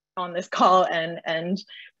collaborators on this call and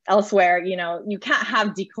elsewhere, you know, you can't have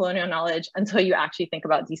decolonial knowledge until you actually think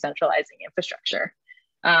about decentralizing infrastructure.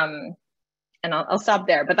 And I'll stop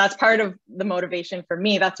there, but that's part of the motivation for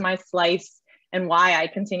me. That's my slice and why I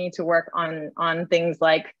continue to work on things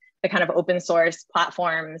like the kind of open source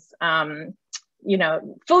platforms, you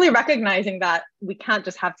know, fully recognizing that we can't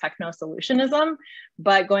just have techno solutionism,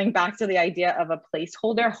 but going back to the idea of a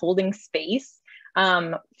placeholder holding space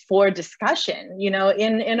for discussion, you know,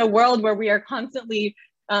 in a world where we are constantly,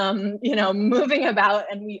 you know, moving about,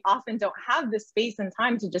 and we often don't have the space and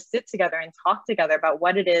time to just sit together and talk together about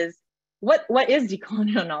what it is, what is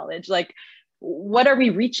decolonial knowledge? Like, what are we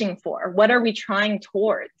reaching for? What are we trying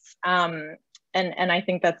towards? And I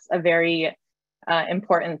think that's a very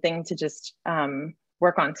important thing to just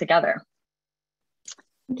work on together.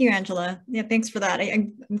 Thank you, Angela. Yeah, thanks for that.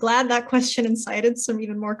 I'm glad that question incited some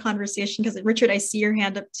even more conversation, because Richard, I see your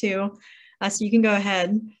hand up too, so you can go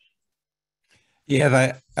ahead.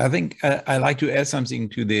 Yeah, I think I like to add something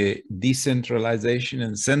to the decentralization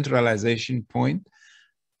and centralization point,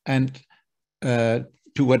 and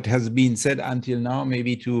to what has been said until now,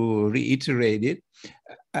 maybe to reiterate it.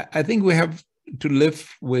 I think we have to live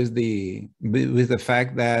with the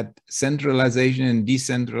fact that centralization and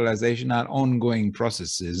decentralization are ongoing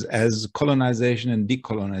processes, as colonization and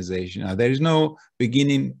decolonization. There is no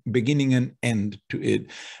beginning and end to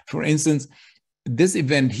it. For instance, this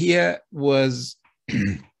event here was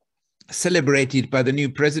celebrated by the new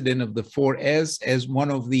president of the 4S as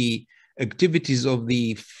one of the activities of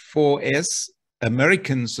the 4S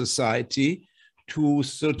American society to,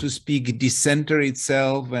 so to speak, decenter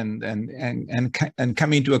itself and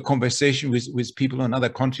come into a conversation with people on other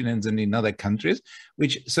continents and in other countries,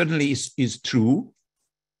 which certainly is true.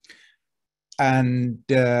 And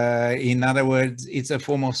in other words, it's a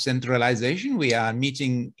form of centralization. We are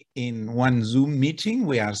meeting in one Zoom meeting.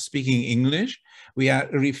 We are speaking English. We are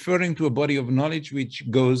referring to a body of knowledge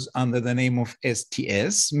which goes under the name of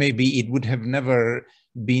STS. Maybe it would have never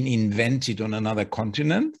been invented on another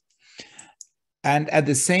continent. And at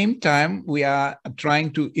the same time, we are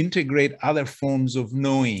trying to integrate other forms of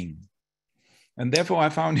knowing. And therefore, I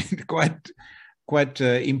found it quite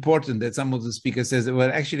important that some of the speakers says,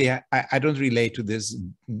 well, actually, I don't relate to this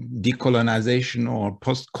decolonization or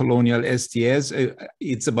post-colonial STS.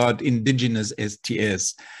 It's about indigenous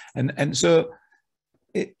STS. And so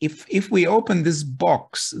if we open this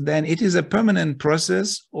box, then it is a permanent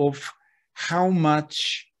process of how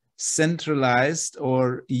much centralized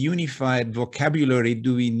or unified vocabulary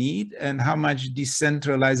do we need, and how much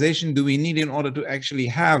decentralization do we need in order to actually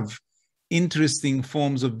have interesting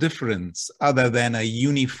forms of difference other than a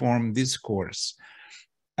uniform discourse.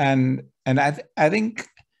 And I think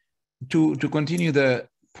to continue the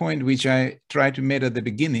point which I tried to make at the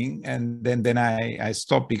beginning, and then I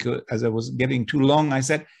stopped because as I was getting too long, I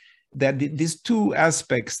said that these two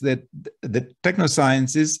aspects, that the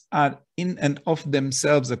technosciences are in and of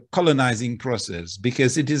themselves a colonizing process,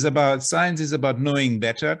 because it is about, science is about knowing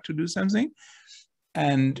better to do something,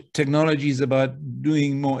 and technology is about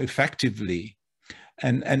doing more effectively.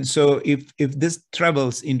 And so if this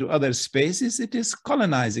travels into other spaces, it is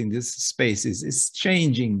colonizing these spaces, it's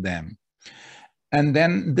changing them. And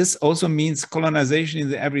then this also means colonization in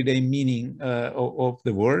the everyday meaning of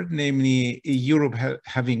the word, namely Europe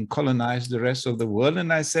having colonized the rest of the world.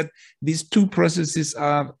 And I said these two processes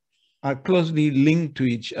are closely linked to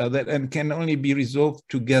each other and can only be resolved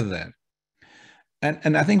together.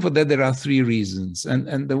 And I think for that there are three reasons.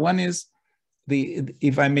 And the one is,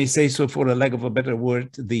 if I may say so for a lack of a better word,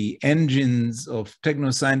 the engines of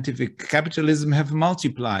techno-scientific capitalism have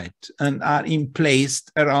multiplied and are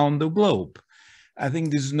emplaced around the globe. I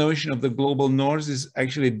think this notion of the global north is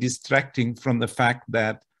actually distracting from the fact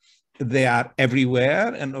that they are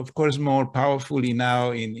everywhere, and of course more powerfully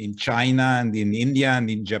now in China and in India and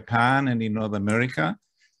in Japan and in North America.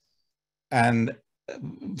 And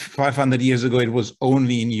 500 years ago, it was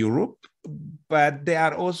only in Europe, but they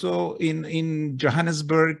are also in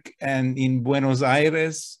Johannesburg and in Buenos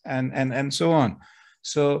Aires and so on.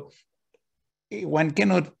 So one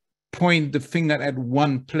cannot point the finger at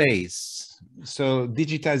one place. So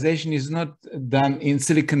digitization is not done in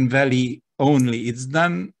Silicon Valley only, it's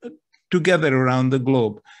done together around the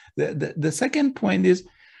globe. The second point is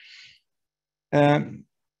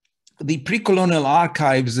the pre-colonial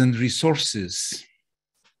archives and resources,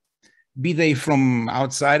 be they from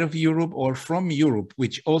outside of Europe or from Europe,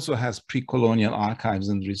 which also has pre-colonial archives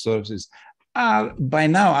and resources, are by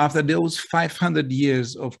now, after those 500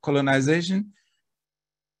 years of colonization,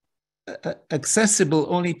 accessible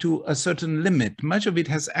only to a certain limit. Much of it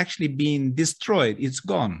has actually been destroyed, it's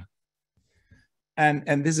gone.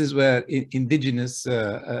 And this is where indigenous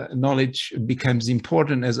knowledge becomes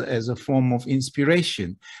important as a form of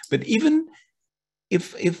inspiration. But even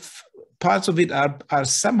if parts of it are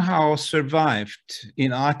somehow survived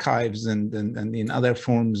in archives and in other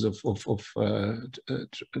forms of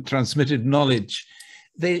transmitted knowledge,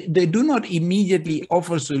 they do not immediately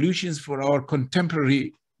offer solutions for our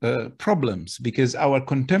contemporary problems, because our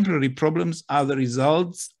contemporary problems are the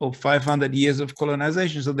results of 500 years of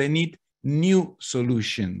colonization. So they need new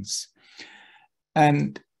solutions.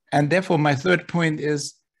 And therefore my third point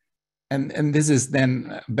is, and this is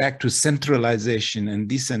then back to centralization and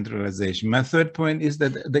decentralization. My third point is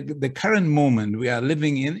that the current moment we are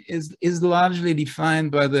living in is largely defined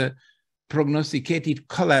by the prognosticated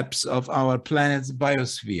collapse of our planet's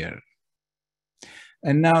biosphere.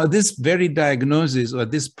 And now this very diagnosis or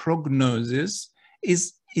this prognosis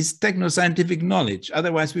is technoscientific knowledge.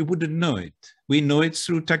 Otherwise we wouldn't know it. We know it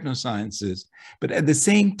through technosciences. But at the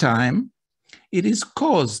same time, it is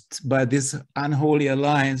caused by this unholy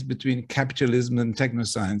alliance between capitalism and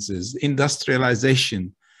technosciences.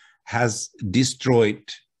 Industrialization has destroyed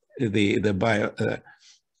the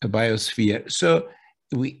biosphere. So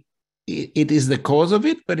it is the cause of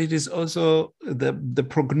it, but it is also the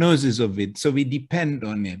prognosis of it. So we depend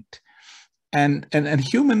on it. And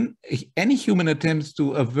any human attempts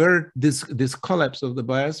to avert this collapse of the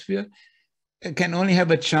biosphere can only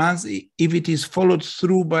have a chance if it is followed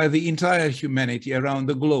through by the entire humanity around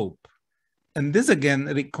the globe. And this again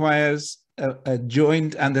requires a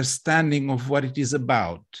joint understanding of what it is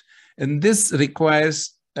about. And this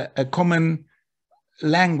requires a common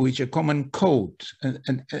language, a common code.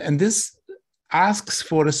 And this asks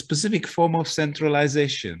for a specific form of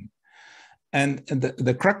centralization. And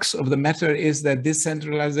the crux of the matter is that this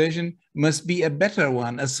centralization must be a better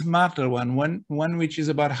one, a smarter one which is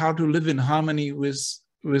about how to live in harmony with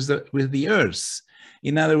the earth.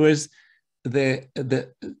 In other words, the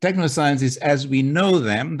technosciences as we know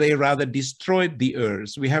them, they rather destroyed the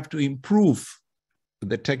earth. We have to improve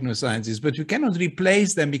the technosciences, but we cannot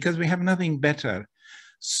replace them because we have nothing better.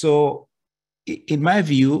 So in my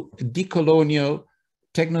view, decolonial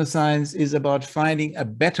technoscience is about finding a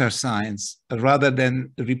better science rather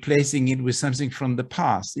than replacing it with something from the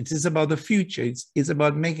past. It is about the future. It's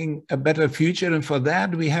about making a better future. And for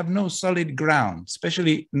that, we have no solid ground,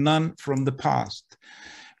 especially none from the past.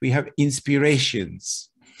 We have inspirations.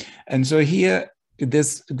 And so here,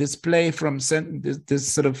 this play from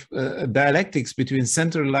this sort of dialectics between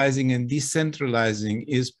centralizing and decentralizing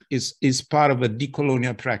is part of a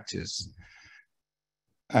decolonial practice.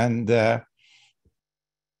 And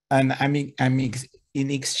I'm in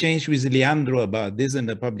exchange with Leandro about this and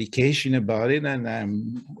a publication about it, and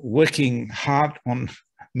I'm working hard on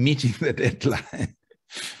meeting the deadline.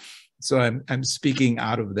 So I'm speaking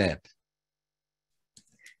out of that.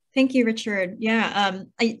 Thank you, Richard. Yeah,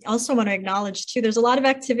 I also want to acknowledge too, there's a lot of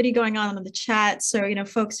activity going on in the chat. So, you know,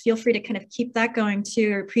 folks, feel free to kind of keep that going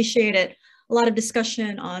too. Appreciate it. A lot of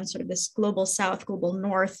discussion on sort of this global South, global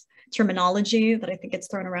North terminology that I think gets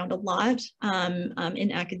thrown around a lot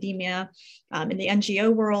in academia, in the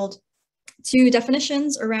NGO world, to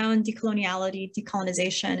definitions around decoloniality,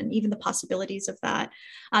 decolonization, and even the possibilities of that.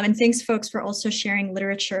 And thanks, folks, for also sharing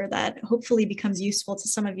literature that hopefully becomes useful to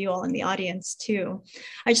some of you all in the audience too.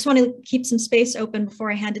 I just want to keep some space open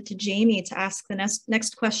before I hand it to Jamie to ask the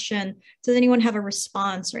next question. Does anyone have a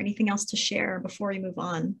response or anything else to share before we move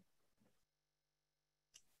on?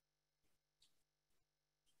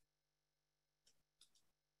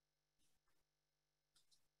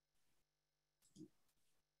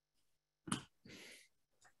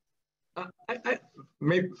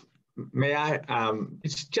 May I?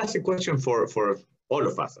 It's just a question for all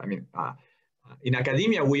of us. I mean, in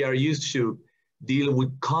academia, we are used to deal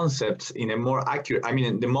with concepts in a more accurate, I mean,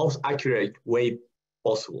 in the most accurate way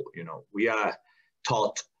possible. You know, we are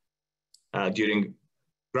taught during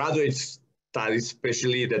graduate studies,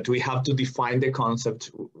 especially, that we have to define the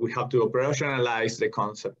concept, we have to operationalize the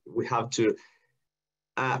concept, we have to.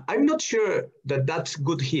 I'm not sure that that's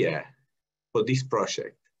good here for this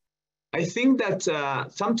project. I think that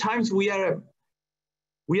sometimes we are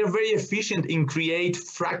very efficient in create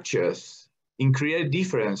fractures, in create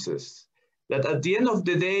differences that at the end of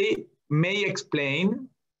the day may explain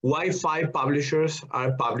why 5 publishers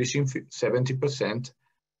are publishing 70%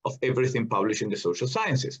 of everything published in the social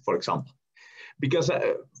sciences, for example. Because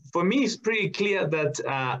for me, it's pretty clear that,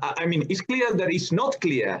 I mean, it's clear that it's not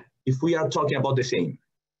clear if we are talking about the same,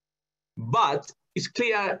 but it's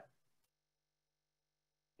clear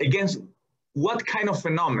against what kind of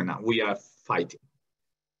phenomena we are fighting,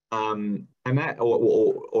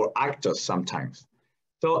 or actors sometimes.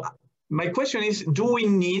 So my question is, do we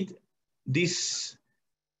need these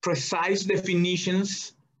precise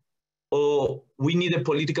definitions, or we need a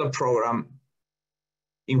political program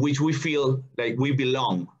in which we feel like we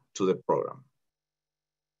belong to the program?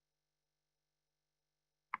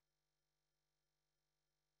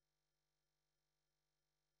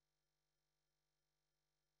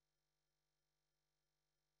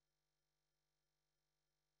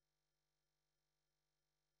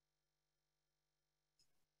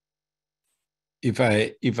 If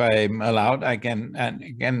I'm allowed, I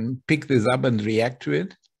can pick this up and react to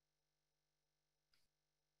it.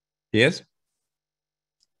 Yes?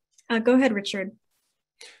 Go ahead, Richard.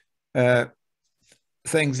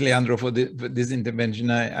 Thanks, Leandro, for this intervention.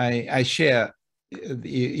 I share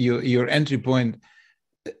your entry point.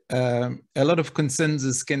 A lot of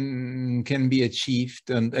consensus can be achieved,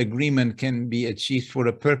 and agreement can be achieved for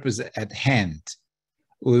a purpose at hand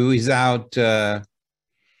without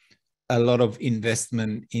a lot of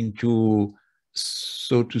investment into,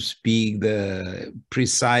 so to speak, the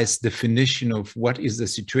precise definition of what is the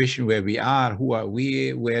situation where we are, who are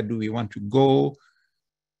we, where do we want to go,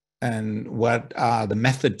 and what are the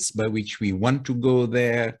methods by which we want to go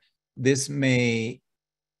there. This may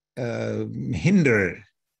hinder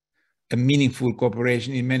a meaningful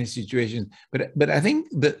cooperation in many situations. But I think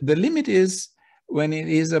the limit is when it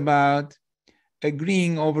is about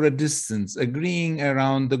agreeing over a distance, agreeing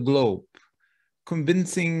around the globe,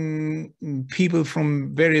 convincing people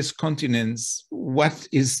from various continents what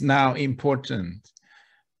is now important.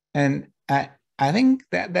 And I think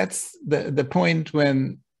that's the point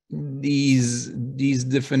when these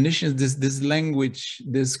definitions, this language,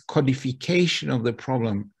 this codification of the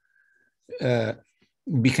problem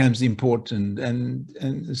becomes important.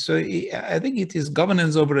 And so I think it is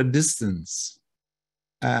governance over a distance.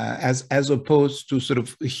 As opposed to sort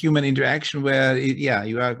of human interaction where,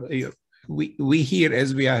 we hear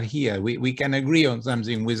as we are here. We can agree on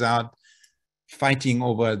something without fighting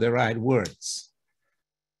over the right words.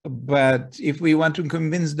 But if we want to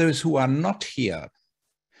convince those who are not here,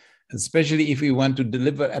 especially if we want to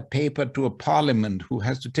deliver a paper to a parliament who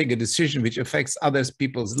has to take a decision which affects other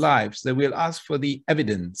people's lives, they will ask for the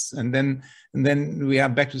evidence, and then we are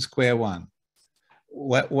back to square one.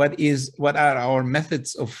 What are our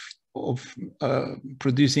methods of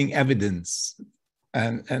producing evidence,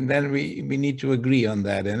 and then we need to agree on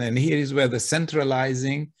that. And here is where the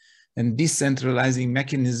centralizing and decentralizing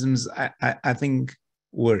mechanisms I think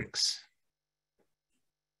works.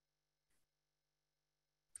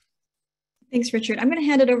 Thanks, Richard. I'm going to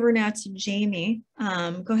hand it over now to Jamie.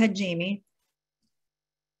 Go ahead, Jamie.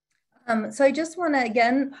 So I just want to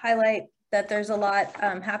again highlight that there's a lot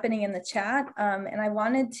happening in the chat, and I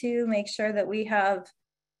wanted to make sure that we have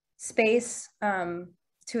space to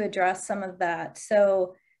address some of that.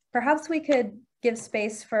 So perhaps we could give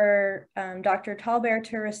space for Dr. TallBear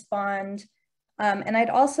to respond. And I'd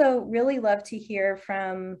also really love to hear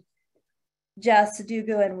from Jess,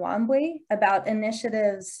 Duygu, and Wambui about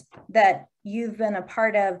initiatives that you've been a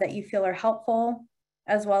part of that you feel are helpful,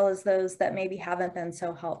 as well as those that maybe haven't been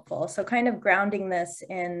so helpful. So kind of grounding this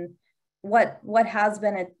in what has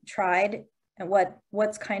been tried and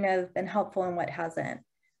what's kind of been helpful and what hasn't.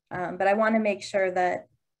 But I want to make sure that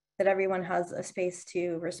everyone has a space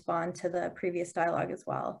to respond to the previous dialogue as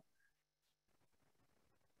well.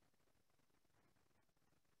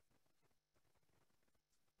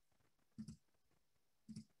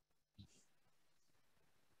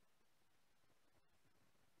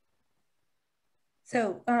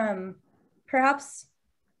 So perhaps,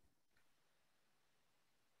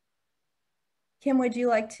 Kim, would you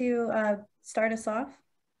like to start us off?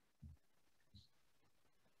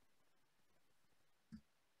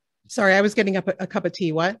 Sorry, I was getting up a cup of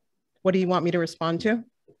tea. What do you want me to respond to?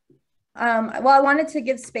 Well, I wanted to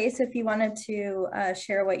give space if you wanted to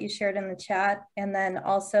share what you shared in the chat, and then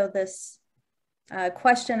also this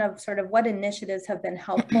question of sort of what initiatives have been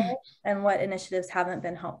helpful and what initiatives haven't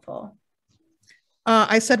been helpful.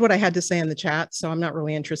 I said what I had to say in the chat, so I'm not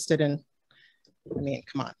really interested in, I mean,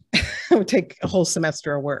 come on, it would take a whole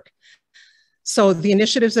semester of work. So the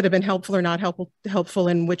initiatives that have been helpful or not helpful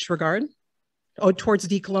in which regard? Oh, towards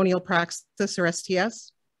decolonial praxis or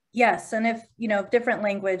STS? Yes, and if, you know, if different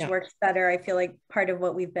language works better, I feel like part of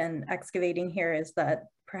what we've been excavating here is that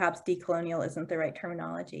perhaps decolonial isn't the right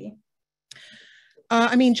terminology.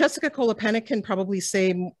 I mean, Jessica Kolopenuk can probably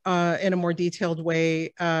say in a more detailed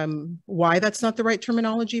way why that's not the right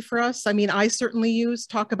terminology for us. I mean, I certainly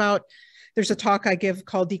there's a talk I give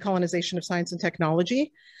called Decolonization of Science and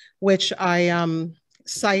Technology, which I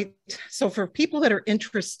cite. So for people that are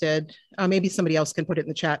interested, maybe somebody else can put it in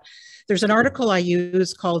the chat. There's an article I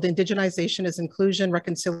use called Indigenization as Inclusion,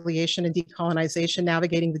 Reconciliation, and Decolonization,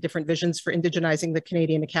 Navigating the Different Visions for Indigenizing the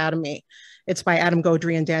Canadian Academy. It's by Adam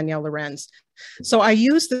Gaudry and Danielle Lorenz. So I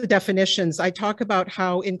use the definitions. I talk about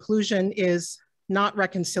how inclusion is not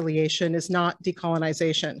reconciliation, is not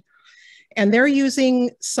decolonization. And they're using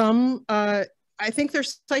some, I think their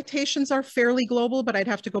citations are fairly global, but I'd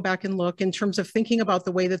have to go back and look in terms of thinking about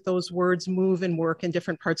the way that those words move and work in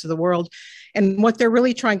different parts of the world. And what they're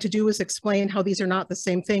really trying to do is explain how these are not the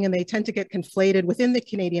same thing, and they tend to get conflated within the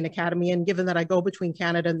Canadian Academy. And given that I go between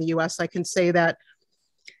Canada and the US, I can say that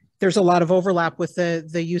there's a lot of overlap with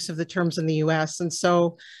the use of the terms in the US. And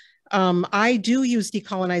so I do use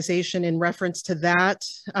decolonization in reference to that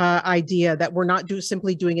idea that we're not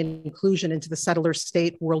simply doing an inclusion into the settler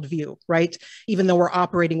state worldview, right? Even though we're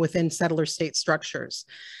operating within settler state structures.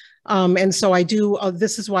 And so I do,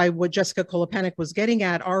 this is why what Jessica Kolopenuk was getting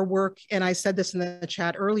at, our work, and I said this in the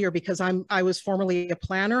chat earlier, because I was formerly a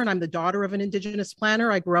planner and I'm the daughter of an Indigenous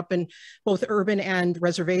planner. I grew up in both urban and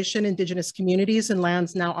reservation Indigenous communities in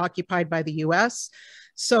lands now occupied by the US.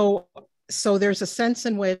 So there's a sense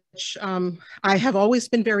in which I have always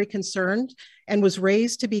been very concerned and was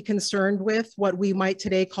raised to be concerned with what we might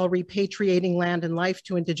today call repatriating land and life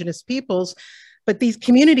to Indigenous peoples. But these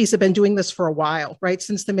communities have been doing this for a while, right?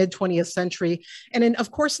 Since the mid-20th century. And of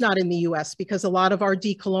course not in the US, because a lot of our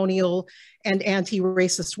decolonial and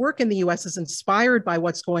anti-racist work in the US is inspired by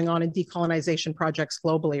what's going on in decolonization projects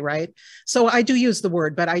globally, right? So I do use the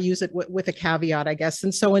word, but I use it with a caveat, I guess.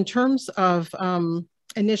 And so in terms of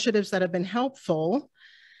initiatives that have been helpful.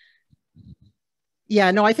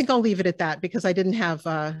 Yeah, no, I think I'll leave it at that because I didn't have,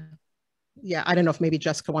 yeah, I don't know if maybe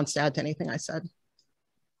Jessica wants to add to anything I said.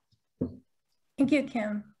 Thank you,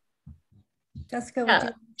 Kim. Jessica, yeah,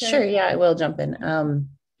 would you sure, yeah, I will jump in.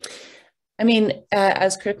 I mean,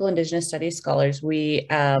 as critical Indigenous studies scholars, we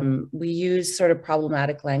use sort of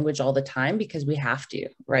problematic language all the time because we have to,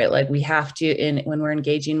 right? Like we have to, when we're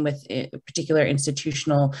engaging with particular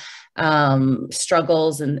institutional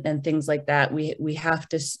struggles and things like that, we have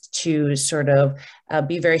to sort of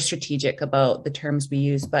be very strategic about the terms we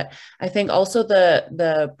use. But I think also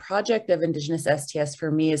the project of Indigenous STS for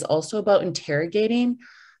me is also about interrogating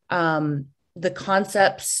the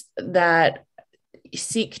concepts that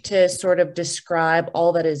seek to sort of describe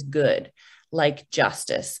all that is good. like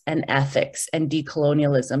justice and ethics and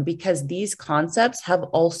decolonialism, because these concepts have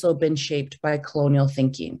also been shaped by colonial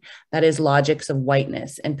thinking, that is logics of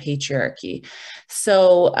whiteness and patriarchy.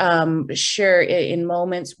 So sure, in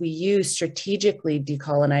moments we use strategically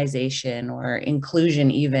decolonization or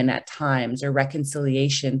inclusion even at times, or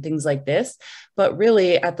reconciliation, things like this. But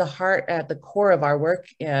really at the core of our work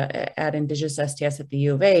at Indigenous STS at the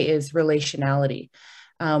U of A is relationality.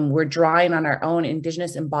 We're drawing on our own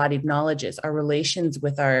Indigenous embodied knowledges, our relations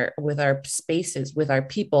with our spaces, with our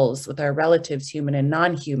peoples, with our relatives, human and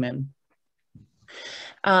non-human.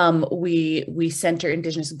 We center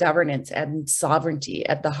Indigenous governance and sovereignty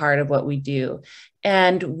at the heart of what we do.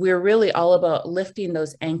 And we're really all about lifting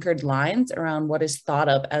those anchored lines around what is thought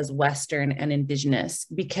of as Western and Indigenous,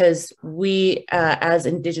 because we, as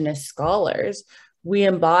Indigenous scholars, we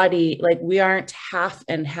embody, like, we aren't half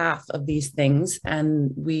and half of these things,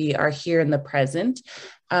 and we are here in the present.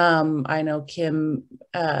 I know Kim's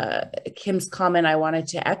comment, I wanted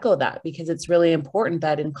to echo that, because it's really important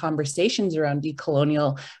that in conversations around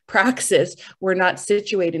decolonial praxis, we're not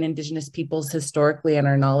situating Indigenous peoples historically and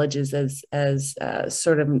our knowledges as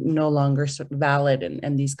sort of no longer sort of valid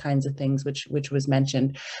and these kinds of things, which was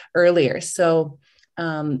mentioned earlier. So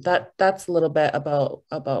that's a little bit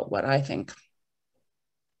about what I think.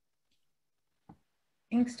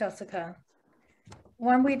 Thanks, Jessica.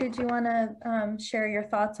 Wambui, did you want to share your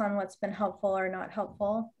thoughts on what's been helpful or not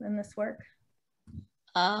helpful in this work?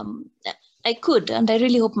 I could, and I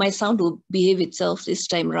really hope my sound will behave itself this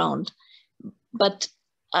time round. But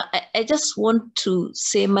I just want to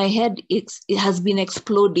say my head, it has been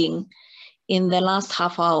exploding in the last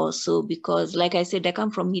half hour or so, because like I said, I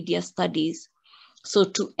come from media studies. So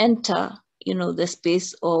to enter, the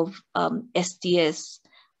space of STS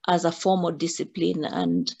as a formal discipline,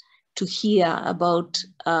 and to hear about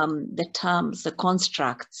the terms, the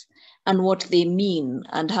constructs, and what they mean,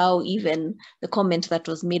 and how even the comment that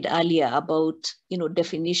was made earlier about,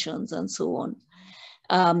 definitions and so on,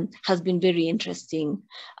 has been very interesting.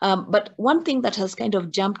 But one thing that has kind of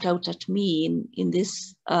jumped out at me in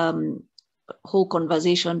this whole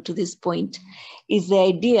conversation to this point is the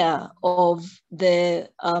idea of the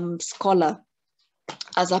scholar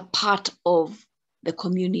as a part of the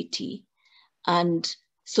community. And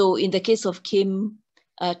so in the case of Kim,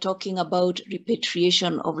 talking about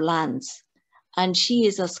repatriation of lands, and she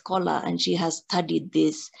is a scholar and she has studied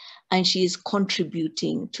this, and she is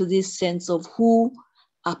contributing to this sense of who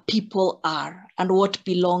our people are and what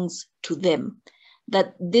belongs to them,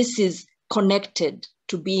 that this is connected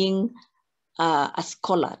to being a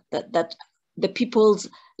scholar, that the people's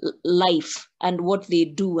life and what they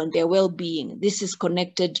do and their well-being, this is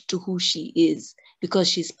connected to who she is, because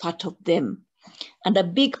she's part of them. And a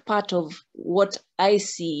big part of what I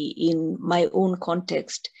see in my own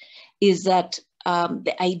context is that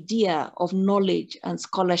the idea of knowledge and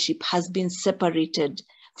scholarship has been separated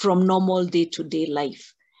from normal day-to-day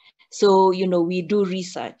life. So, we do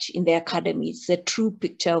research in the academy. It's a true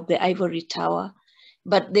picture of the ivory tower,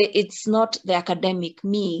 but it's not the academic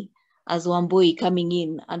me as Wambui coming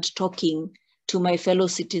in and talking to my fellow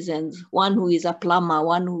citizens, one who is a plumber,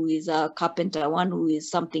 one who is a carpenter, one who is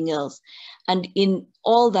something else. And in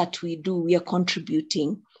all that we do, we are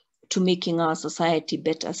contributing to making our society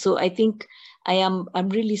better. So I think I'm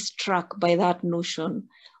really struck by that notion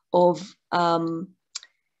of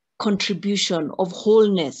contribution, of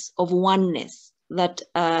wholeness, of oneness, that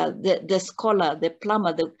the scholar, the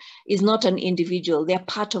plumber, is not an individual, they're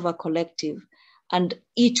part of a collective, and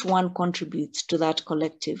each one contributes to that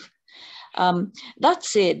collective. That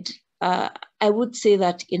said, I would say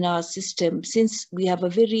that in our system, since we have a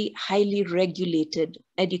very highly regulated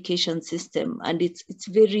education system, and it's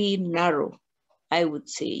very narrow, I would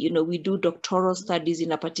say, we do doctoral studies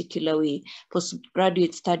in a particular way,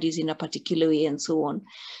 postgraduate studies in a particular way, and so on.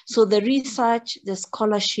 So the research, the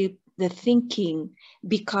scholarship, the thinking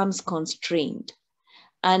becomes constrained.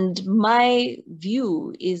 And my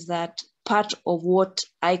view is that part of what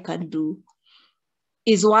I can do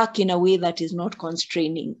is work in a way that is not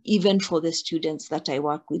constraining, even for the students that I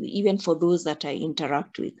work with, even for those that I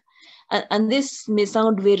interact with. And this may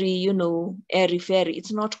sound very, airy-fairy,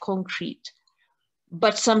 it's not concrete.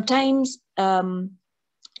 But sometimes,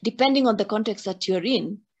 depending on the context that you're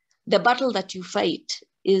in, the battle that you fight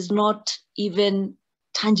is not even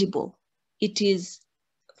tangible. It is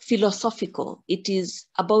philosophical. It is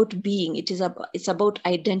about being. It's about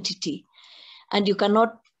identity. And you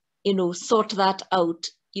cannot sort that out,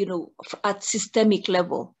 at systemic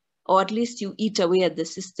level, or at least you eat away at the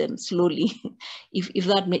system slowly, if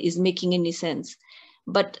that is making any sense.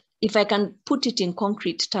 But if I can put it in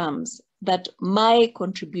concrete terms, that my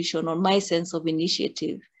contribution or my sense of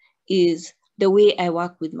initiative is the way I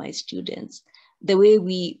work with my students, the way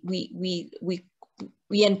we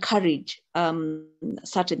encourage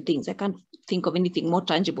certain things. I can't think of anything more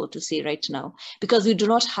tangible to say right now because we do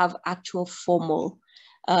not have actual formal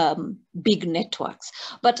big networks.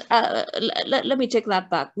 But let me take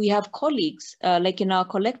that back. We have colleagues, like in our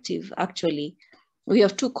collective, actually, we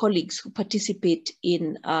have 2 colleagues who participate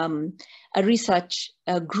in a research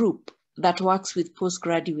group that works with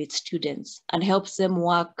postgraduate students and helps them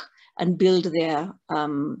work and build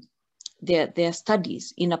their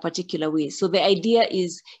studies in a particular way. So the idea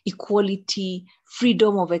is equality,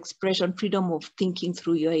 freedom of expression, freedom of thinking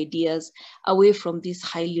through your ideas away from this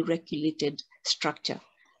highly regulated structure.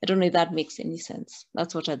 I don't know if that makes any sense.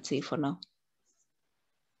 That's what I'd say for now.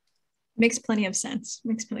 Makes plenty of sense.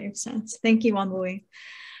 Makes plenty of sense. Thank you, Wambui.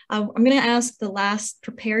 I'm going to ask the last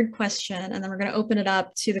prepared question, and then we're going to open it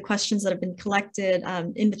up to the questions that have been collected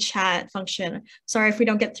in the chat function. Sorry if we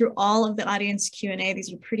don't get through all of the audience Q&A.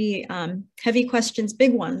 These are pretty heavy questions,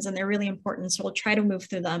 big ones, and they're really important. So we'll try to move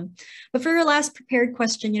through them. But for your last prepared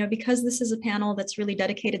question, because this is a panel that's really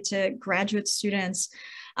dedicated to graduate students,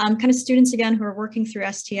 kind of students again who are working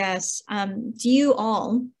through STS, do you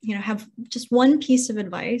all, have just one piece of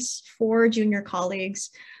advice for junior colleagues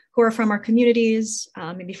who are from our communities,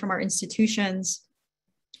 maybe from our institutions,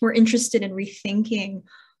 who are interested in rethinking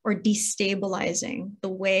or destabilizing the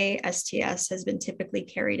way STS has been typically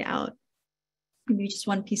carried out? Maybe just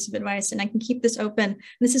one piece of advice, and I can keep this open.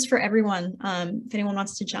 This is for everyone, if anyone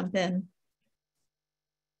wants to jump in.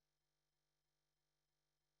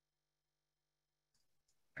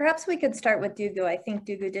 Perhaps we could start with Duygu. I think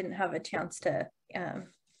Duygu didn't have a chance to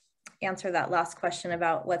answer that last question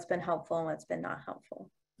about what's been helpful and what's been not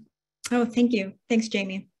helpful. Oh, thank you. Thanks,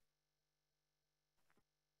 Jamie.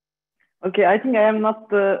 Okay, I think I am not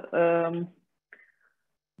the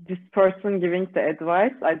this person giving the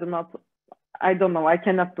advice. I don't know. I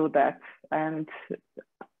cannot do that, and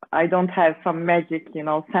I don't have some magic,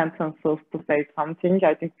 sentences to say something.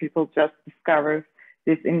 I think people just discover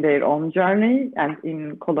this in their own journey and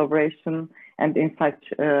in collaboration and in such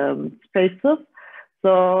spaces.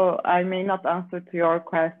 So I may not answer to your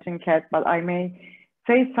question, Kat, but I may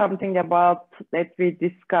say something about that we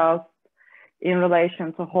discussed in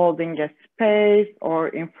relation to holding a space or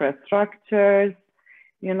infrastructures,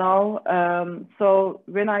 So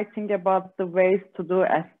when I think about the ways to do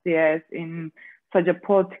STS in such a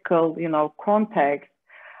political, context,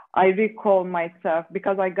 I recall myself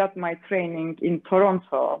because I got my training in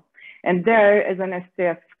Toronto, and there as an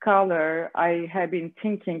STS scholar, I have been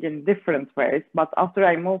thinking in different ways. But after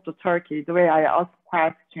I moved to Turkey, the way I ask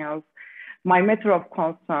questions, my matter of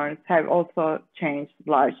concerns have also changed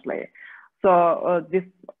largely. So this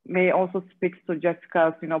may also speak to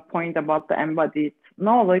Jessica's, point about the embodied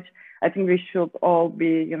knowledge. I think we should all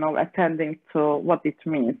be, attending to what it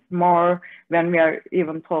means more when we are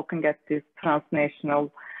even talking at these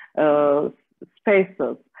transnational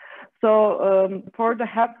spaces. So for the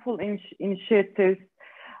helpful initiatives,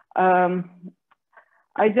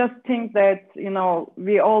 I just think that,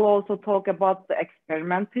 we all also talk about the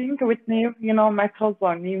experimenting with new, methods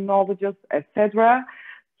or new knowledges, etc.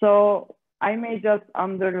 So I may just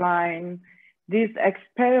underline these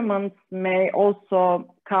experiments may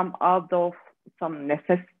also come out of some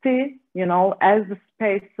necessity, as the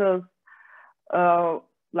spaces,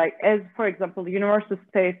 as for example,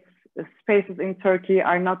 university spaces in Turkey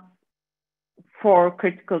are not for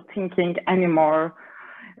critical thinking anymore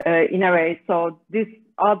in a way. So this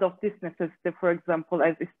out of this necessity, for example,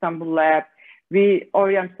 as Istanbul Lab, we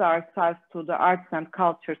orient ourselves to the arts and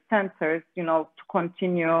culture centers, to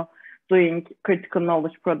continue doing critical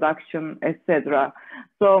knowledge production, etc.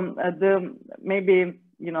 So maybe,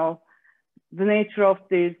 the nature of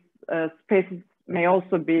these spaces may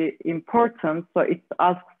also be important. So it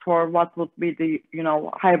asks for what would be the,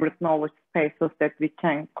 hybrid knowledge spaces that we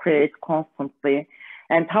can create constantly,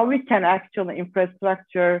 and how we can actually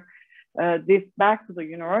infrastructure this back to the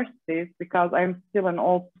universities, because I'm still an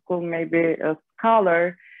old school, maybe a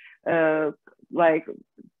scholar, try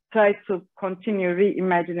to continue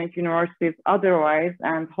reimagining universities otherwise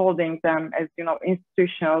and holding them as,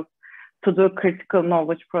 institutions to do critical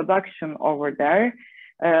knowledge production over there.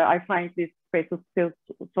 I find this space is still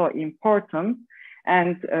so important,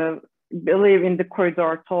 and believe in the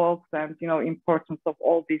corridor talks and, importance of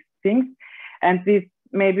all these things. And this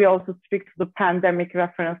maybe also speaks to the pandemic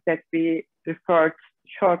reference that we referred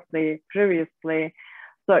shortly previously.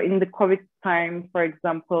 So in the COVID time, for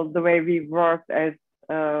example, the way we worked as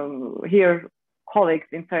here colleagues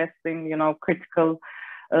interested in, critical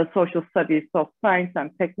social studies of science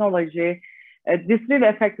and technology, this really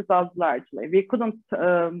affected us largely. We couldn't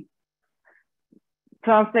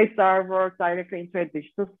translate our work directly into a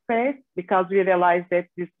digital space because we realized that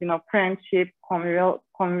this, friendship,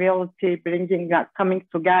 conviviality, coming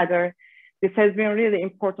together, this has been a really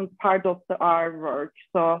important part of our work.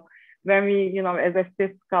 So when we, as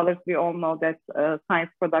STS scholars, we all know that science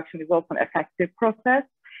production is also an effective process,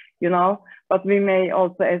 but we may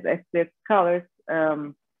also, as STS scholars,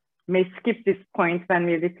 may skip this point when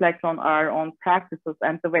we reflect on our own practices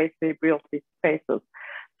and the ways we build these spaces.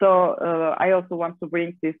 So I also want to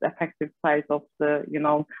bring this effective side of the,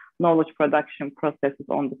 knowledge production processes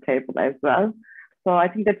on the table as well. So I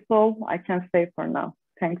think that's all I can say for now.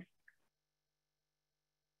 Thanks.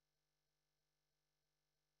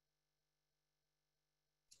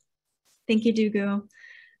 Thank you, Duygu.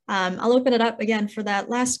 I'll open it up again for that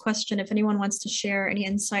last question. If anyone wants to share any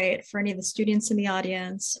insight for any of the students in the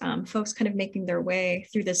audience, folks kind of making their way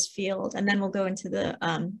through this field, and then we'll go into the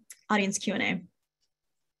audience Q&A.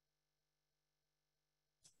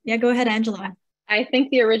 Yeah, go ahead, Angela. I think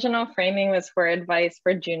the original framing was for advice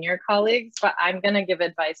for junior colleagues, but I'm going to give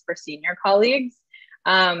advice for senior colleagues.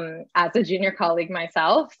 As a junior colleague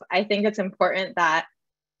myself, I think it's important that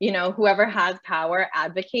whoever has power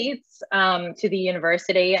advocates to the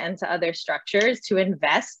university and to other structures to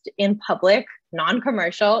invest in public,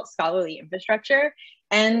 non-commercial scholarly infrastructure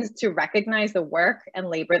and to recognize the work and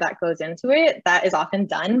labor that goes into it. That is often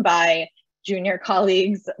done by junior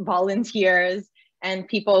colleagues, volunteers, and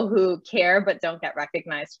people who care but don't get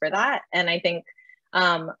recognized for that. And I think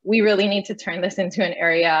we really need to turn this into an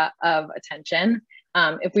area of attention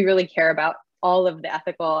if we really care about all of the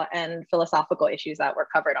ethical and philosophical issues that were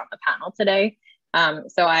covered on the panel today.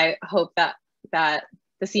 So I hope that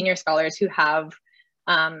the senior scholars who have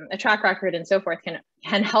a track record and so forth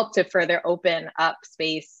can help to further open up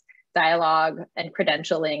space, dialogue, and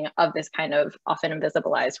credentialing of this kind of often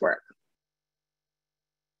invisibilized work.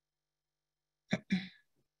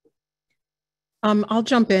 I'll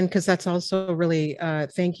jump in because that's also really,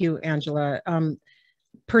 thank you, Angela.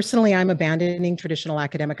 Personally, I'm abandoning traditional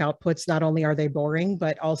academic outputs. Not only are they boring,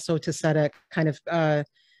 but also to set a kind of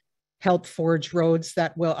help forge roads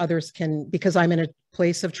that others can, because I'm in a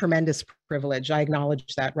place of tremendous privilege. I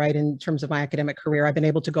acknowledge that, right? In terms of my academic career, I've been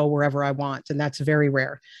able to go wherever I want, and that's very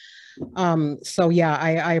rare. So yeah,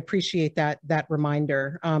 I appreciate that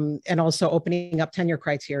reminder, and also opening up tenure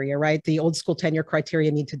criteria, right? The old school tenure criteria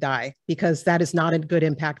need to die because that is not a good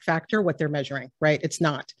impact factor, what they're measuring, right? It's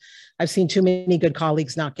not. I've seen too many good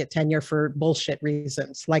colleagues not get tenure for bullshit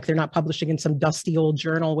reasons, like they're not publishing in some dusty old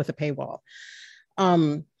journal with a paywall.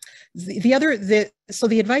 So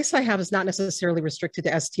the advice I have is not necessarily restricted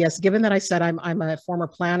to STS, given that I said I'm a former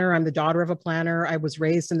planner, I'm the daughter of a planner, I was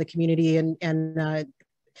raised in the community and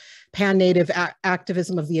pan-Native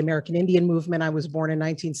activism of the American Indian movement. I was born in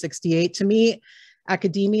 1968. To me,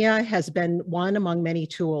 academia has been one among many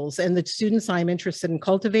tools, and the students I'm interested in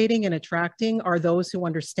cultivating and attracting are those who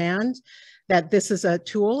understand that this is a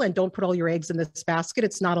tool and don't put all your eggs in this basket.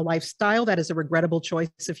 It's not a lifestyle. That is a regrettable choice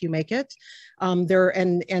if you make it. And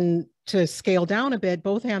to scale down a bit,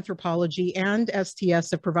 both anthropology and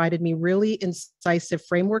STS have provided me really incisive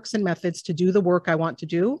frameworks and methods to do the work I want to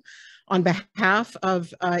do on behalf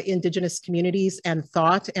of Indigenous communities and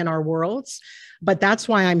thought and our worlds. But that's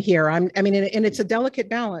why I'm here. And it's a delicate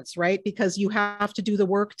balance, right? Because you have to do the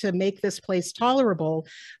work to make this place tolerable,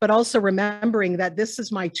 but also remembering that this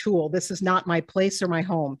is my tool. This is not my place or my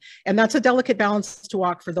home. And that's a delicate balance to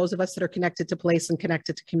walk for those of us that are connected to place and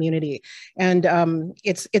connected to community. And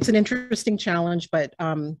it's an interesting challenge, but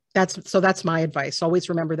that's my advice. Always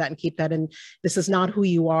remember that and keep that in. This is not who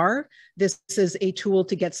you are. This is a tool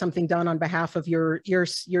to get something done on behalf of your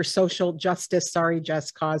social justice,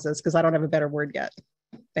 just causes, because I don't have a better word yet.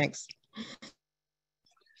 Thanks.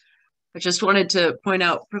 I just wanted to point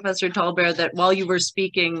out, Professor TallBear, that while you were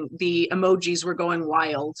speaking, the emojis were going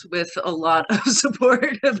wild with a lot of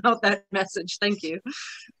support about that message. Thank you.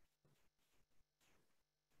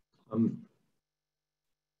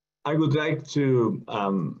 I would like to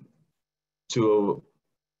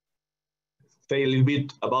say a little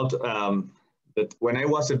bit about that when I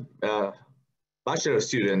was a bachelor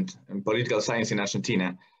student in political science in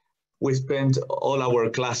Argentina, we spent all our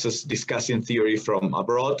classes discussing theory from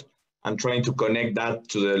abroad and trying to connect that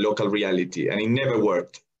to the local reality, and it never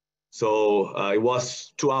worked. So it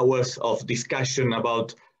was 2 hours of discussion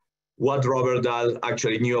about what Robert Dahl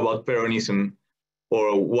actually knew about Peronism,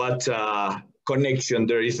 or what connection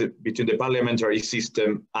there is between the parliamentary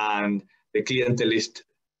system and the clientelist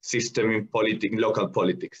system in local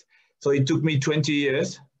politics. So it took me 20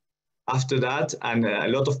 years after that, and a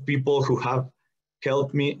lot of people who have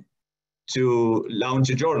helped me to launch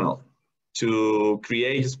a journal, to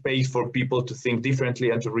create space for people to think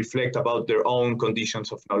differently and to reflect about their own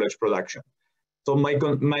conditions of knowledge production. So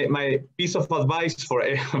my piece of advice for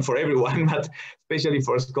everyone, but especially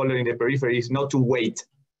for scholars in the periphery, is not to wait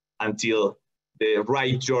until the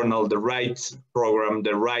right journal, the right program,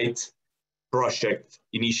 the right project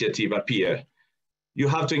initiative appear. You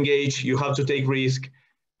have to engage, you have to take risk.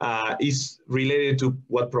 It's related to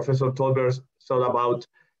what Professor TallBear thought about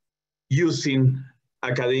using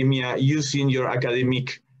academia, using your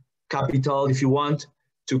academic capital, if you want,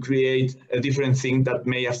 to create a different thing that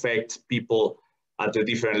may affect people at a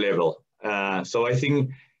different level. So I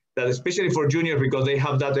think that especially for juniors, because they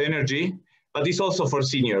have that energy, but it's also for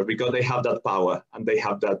seniors because they have that power and they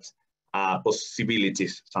have that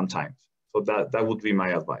possibilities sometimes. So that would be my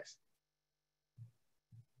advice.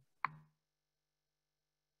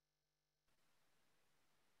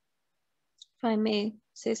 If I may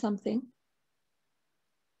say something.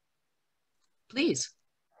 Please.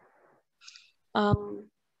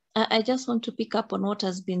 I just want to pick up on what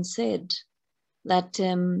has been said, that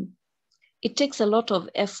it takes a lot of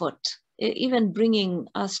effort, even bringing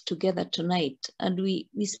us together tonight, and we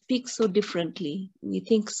speak so differently, we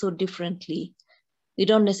think so differently, we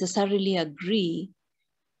don't necessarily agree,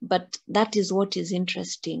 but that is what is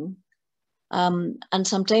interesting. And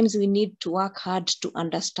sometimes we need to work hard to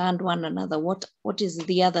understand one another. What is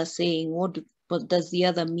the other saying? What does the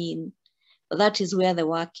other mean? That is where the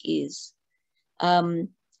work is.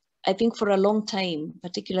 I think for a long time,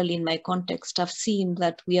 particularly in my context, I've seen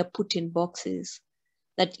that we are put in boxes,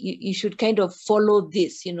 that you should kind of follow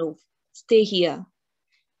this, you know, stay here.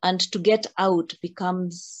 And to get out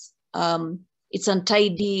becomes, it's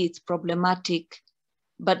untidy, it's problematic,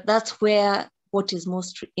 but that's where what is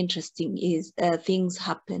most interesting is things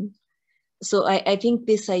happen. So I think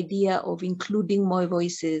this idea of including more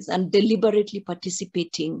voices and deliberately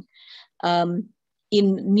participating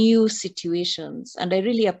in new situations. And I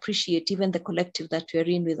really appreciate even the collective that we're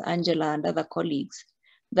in with Angela and other colleagues,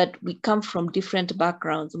 that we come from different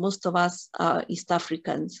backgrounds. Most of us are East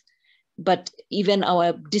Africans, but even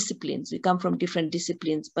our disciplines, we come from different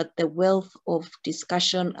disciplines, but the wealth of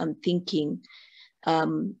discussion and thinking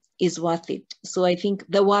is worth it. So I think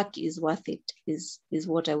the work is worth it, is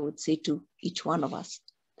what I would say to each one of us.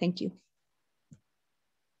 Thank you.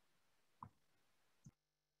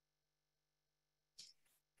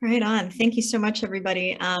 Right on. Thank you so much,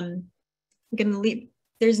 everybody. I'm going to leave.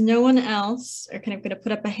 There's no one else. I'm kind of going to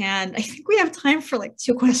put up a hand. I think we have time for like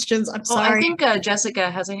 2 questions. I'm sorry. I think Jessica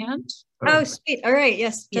has a hand. Oh, sweet. All right.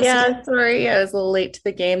 Yes, Jessica. Yeah, sorry. I was a little late to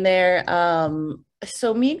the game there.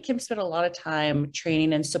 So me and Kim spent a lot of time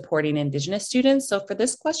training and supporting Indigenous students. So for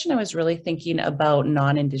this question, I was really thinking about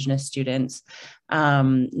non-Indigenous students,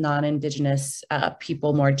 non-Indigenous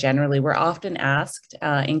people more generally. We're often asked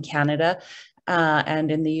in Canada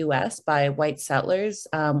and in the US by white settlers,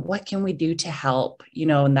 what can we do to help, you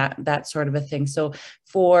know, and that sort of a thing. So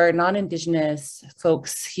for non-Indigenous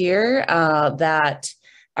folks here that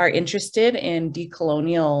are interested in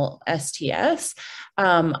decolonial STS,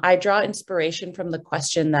 I draw inspiration from the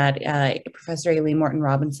question that Professor Aileen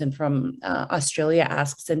Morton-Robinson from Australia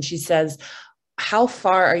asks, and she says, how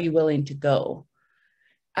far are you willing to go?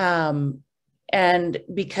 And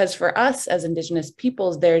because for us as Indigenous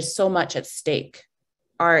peoples, there's so much at stake,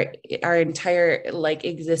 our entire like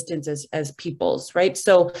existence as peoples, right?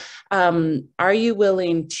 So are you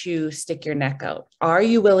willing to stick your neck out? Are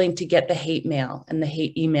you willing to get the hate mail and the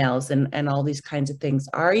hate emails and all these kinds of things?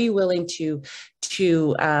 Are you willing to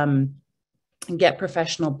get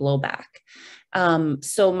professional blowback?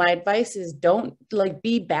 So my advice is don't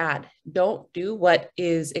be bad. Don't do what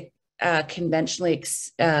is conventionally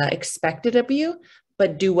expected of you,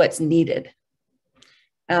 but do what's needed,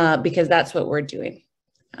 because that's what we're doing.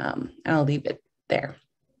 I'll leave it there.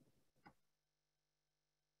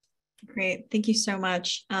 Great, thank you so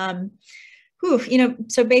much.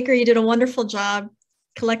 So Baker, you did a wonderful job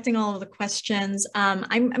collecting all of the questions.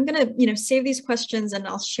 I'm gonna save these questions and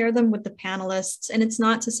I'll share them with the panelists. And it's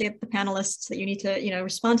not to say to the panelists that you need to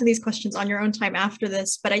respond to these questions on your own time after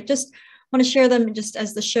this, but I just want to share them just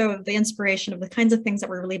as the show of the inspiration of the kinds of things that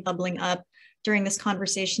were really bubbling up during this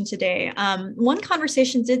conversation today. One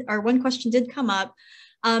question did come up,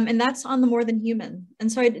 and that's on the more than human. And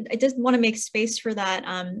so I did want to make space for that.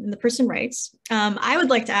 And the person writes, I would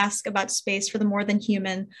like to ask about space for the more than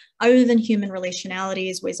human, other than human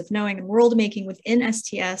relationalities, ways of knowing and world making within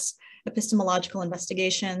STS epistemological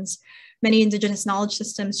investigations. Many Indigenous knowledge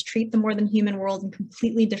systems treat the more than human world in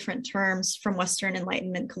completely different terms from Western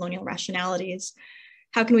Enlightenment colonial rationalities.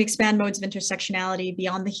 How can we expand modes of intersectionality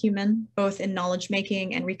beyond the human, both in knowledge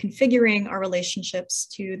making and reconfiguring our relationships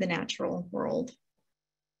to the natural world?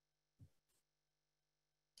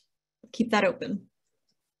 Keep that open.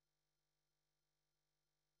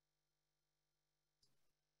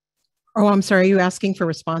 Oh, I'm sorry, are you asking for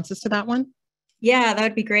responses to that one? Yeah, that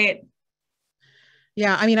would be great.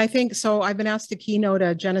 Yeah, I mean, I think so. I've been asked to keynote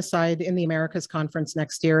a genocide in the Americas conference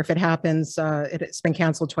next year. If it happens, it's been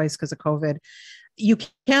canceled twice because of COVID. You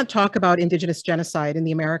can't talk about Indigenous genocide in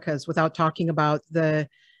the Americas without talking about the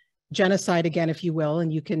genocide again, if you will,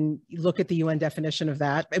 and you can look at the UN definition of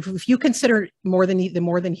that. If you consider more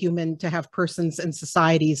than human to have persons and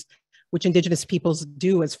societies, which Indigenous peoples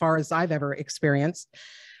do as far as I've ever experienced,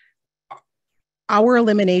 our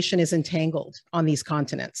elimination is entangled on these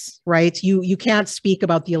continents, right? You can't speak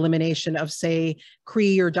about the elimination of, say,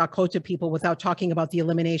 Cree or Dakota people without talking about the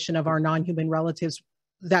elimination of our non-human relatives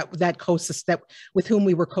that with whom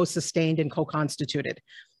we were co-sustained and co-constituted.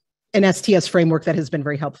 An STS framework that has been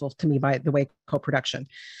very helpful to me by the way co-production.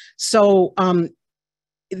 So I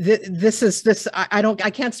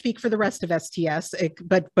can't speak for the rest of STS,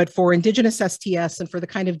 but for Indigenous STS and for the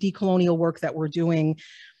kind of decolonial work that we're doing,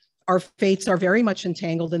 our fates are very much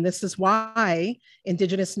entangled, and this is why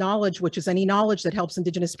Indigenous knowledge, which is any knowledge that helps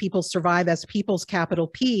Indigenous peoples survive as peoples, capital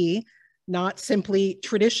P, not simply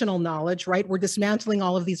traditional knowledge, right? We're dismantling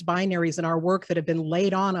all of these binaries in our work that have been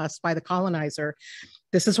laid on us by the colonizer.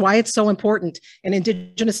 This is why it's so important. And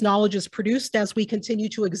Indigenous knowledge is produced as we continue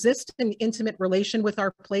to exist in intimate relation with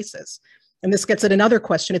our places. And this gets at another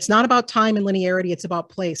question. It's not about time and linearity, it's about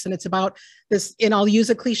place. And it's about this, and I'll use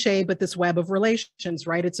a cliche, but this web of relations,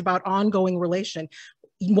 right? It's about ongoing relation.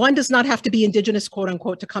 One does not have to be Indigenous, quote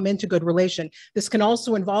unquote, to come into good relation. This can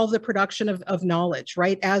also involve the production of knowledge,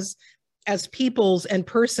 right? As peoples and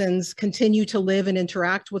persons continue to live and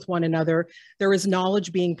interact with one another, there is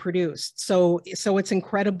knowledge being produced. So it's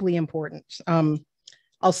incredibly important.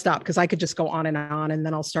 I'll stop because I could just go on, and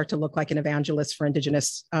then I'll start to look like an evangelist for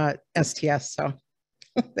Indigenous STS. So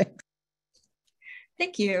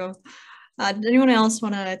thank you. Did anyone else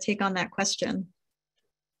want to take on that question?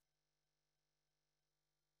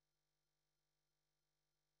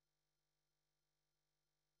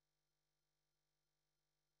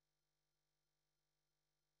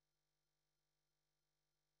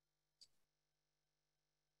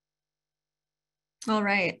 All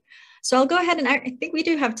right. So I'll go ahead and I think we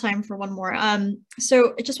do have time for one more.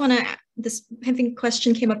 So I just want to, I think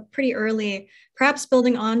question came up pretty early, perhaps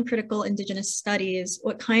building on critical Indigenous studies,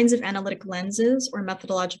 what kinds of analytic lenses or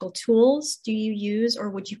methodological tools do you use or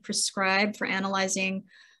would you prescribe for analyzing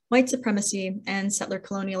white supremacy and settler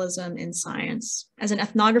colonialism in science? As an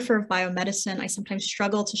ethnographer of biomedicine, I sometimes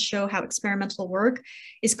struggle to show how experimental work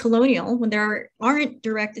is colonial when there aren't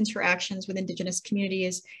direct interactions with Indigenous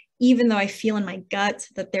communities, even though I feel in my gut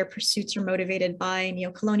that their pursuits are motivated by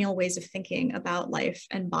neocolonial ways of thinking about life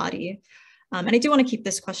and body. And I do want to keep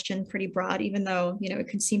this question pretty broad, even though it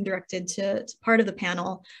can seem directed to part of the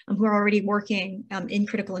panel who are already working in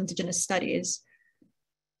critical Indigenous studies.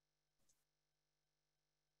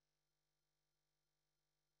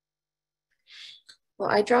 Well,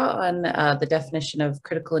 I draw on the definition of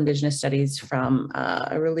critical Indigenous studies from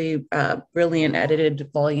a really brilliant edited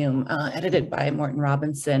volume edited by Morton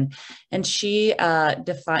Robinson. And she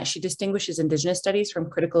distinguishes Indigenous studies from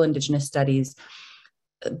critical Indigenous studies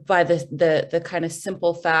by the kind of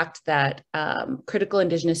simple fact that critical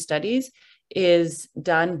Indigenous studies is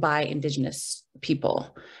done by Indigenous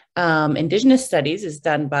people. Indigenous studies is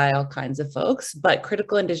done by all kinds of folks, but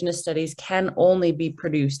critical Indigenous studies can only be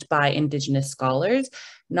produced by Indigenous scholars.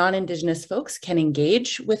 Non-Indigenous folks can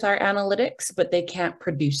engage with our analytics, but they can't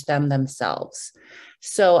produce them themselves.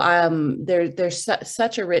 So there's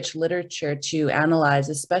such a rich literature to analyze,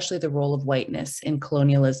 especially the role of whiteness in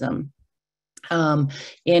colonialism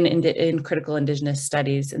in critical Indigenous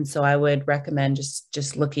studies. And so I would recommend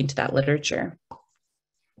just looking to that literature.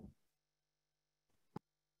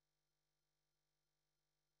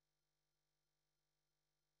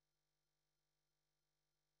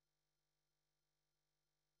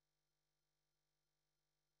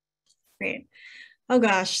 Great. Oh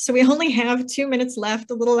gosh, so we only have 2 minutes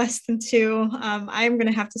left, a little less than 2. I'm going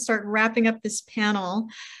to have to start wrapping up this panel.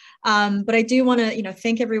 But I do want to,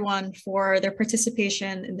 thank everyone for their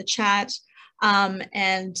participation in the chat.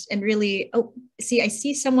 And really, I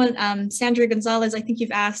see someone, Sandra Gonzalez, I think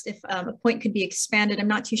you've asked if a point could be expanded. I'm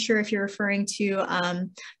not too sure if you're referring to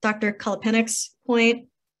Dr. Kolopenuk's point.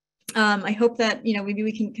 I hope that, maybe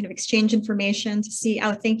we can kind of exchange information to see,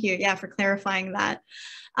 thank you, for clarifying that.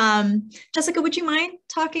 Jessica, would you mind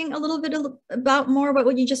talking a little bit about more about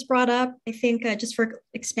what you just brought up? I think just for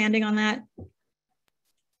expanding on that.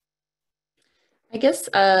 I guess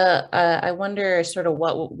I wonder sort of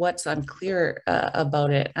what's unclear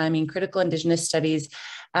about it. I mean, critical Indigenous studies,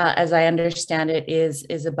 as I understand it,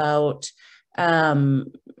 is about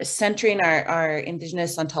centering our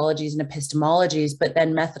Indigenous ontologies and epistemologies, but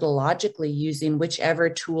then methodologically using whichever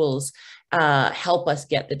tools help us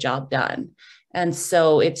get the job done. And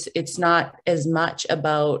so it's not as much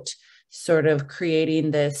about sort of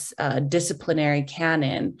creating this disciplinary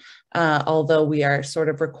canon, although we are sort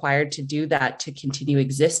of required to do that to continue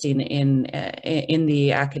existing in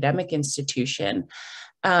the academic institution.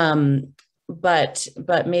 But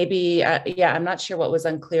maybe, I'm not sure what was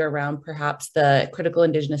unclear around perhaps the critical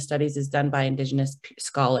Indigenous studies is done by Indigenous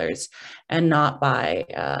scholars and not by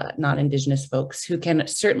non-Indigenous folks who can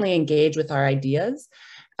certainly engage with our ideas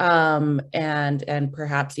and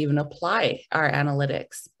perhaps even apply our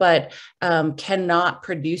analytics, but cannot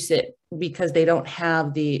produce it because they don't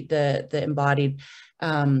have the embodied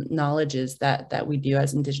knowledges that we do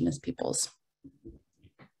as Indigenous peoples.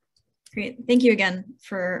 Great. Thank you again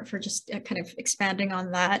for just kind of expanding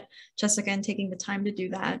on that, Jessica, and taking the time to do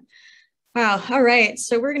that. Wow. All right.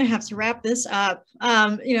 So we're going to have to wrap this up.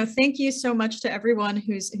 Thank you so much to everyone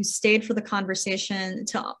who's stayed for the conversation,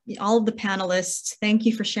 to all of the panelists. Thank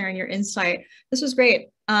you for sharing your insight. This was great.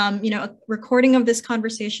 A recording of this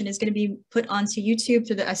conversation is going to be put onto YouTube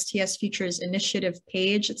through the STS Futures Initiative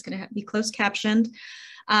page. It's going to be closed captioned.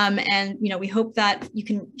 And we hope that you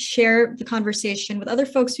can share the conversation with other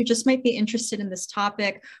folks who just might be interested in this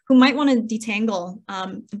topic, who might want to detangle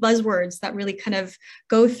the buzzwords that really kind of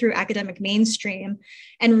go through academic mainstream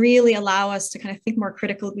and really allow us to kind of think more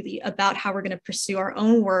critically about how we're going to pursue our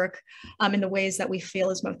own work in the ways that we feel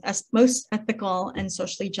is most ethical and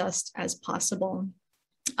socially just as possible.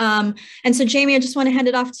 And so, Jamie, I just want to hand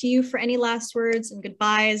it off to you for any last words and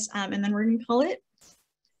goodbyes, and then we're going to call it.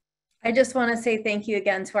 I just want to say thank you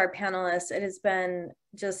again to our panelists. It has been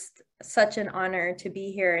just such an honor to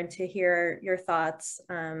be here and to hear your thoughts.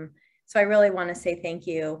 So I really want to say thank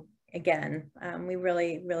you again. We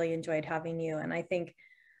really, really enjoyed having you. And I think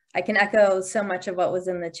I can echo so much of what was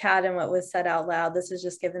in the chat and what was said out loud. This has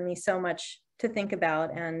just given me so much to think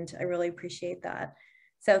about, and I really appreciate that.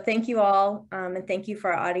 So thank you all, and thank you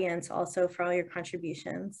for our audience also for all your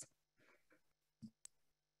contributions.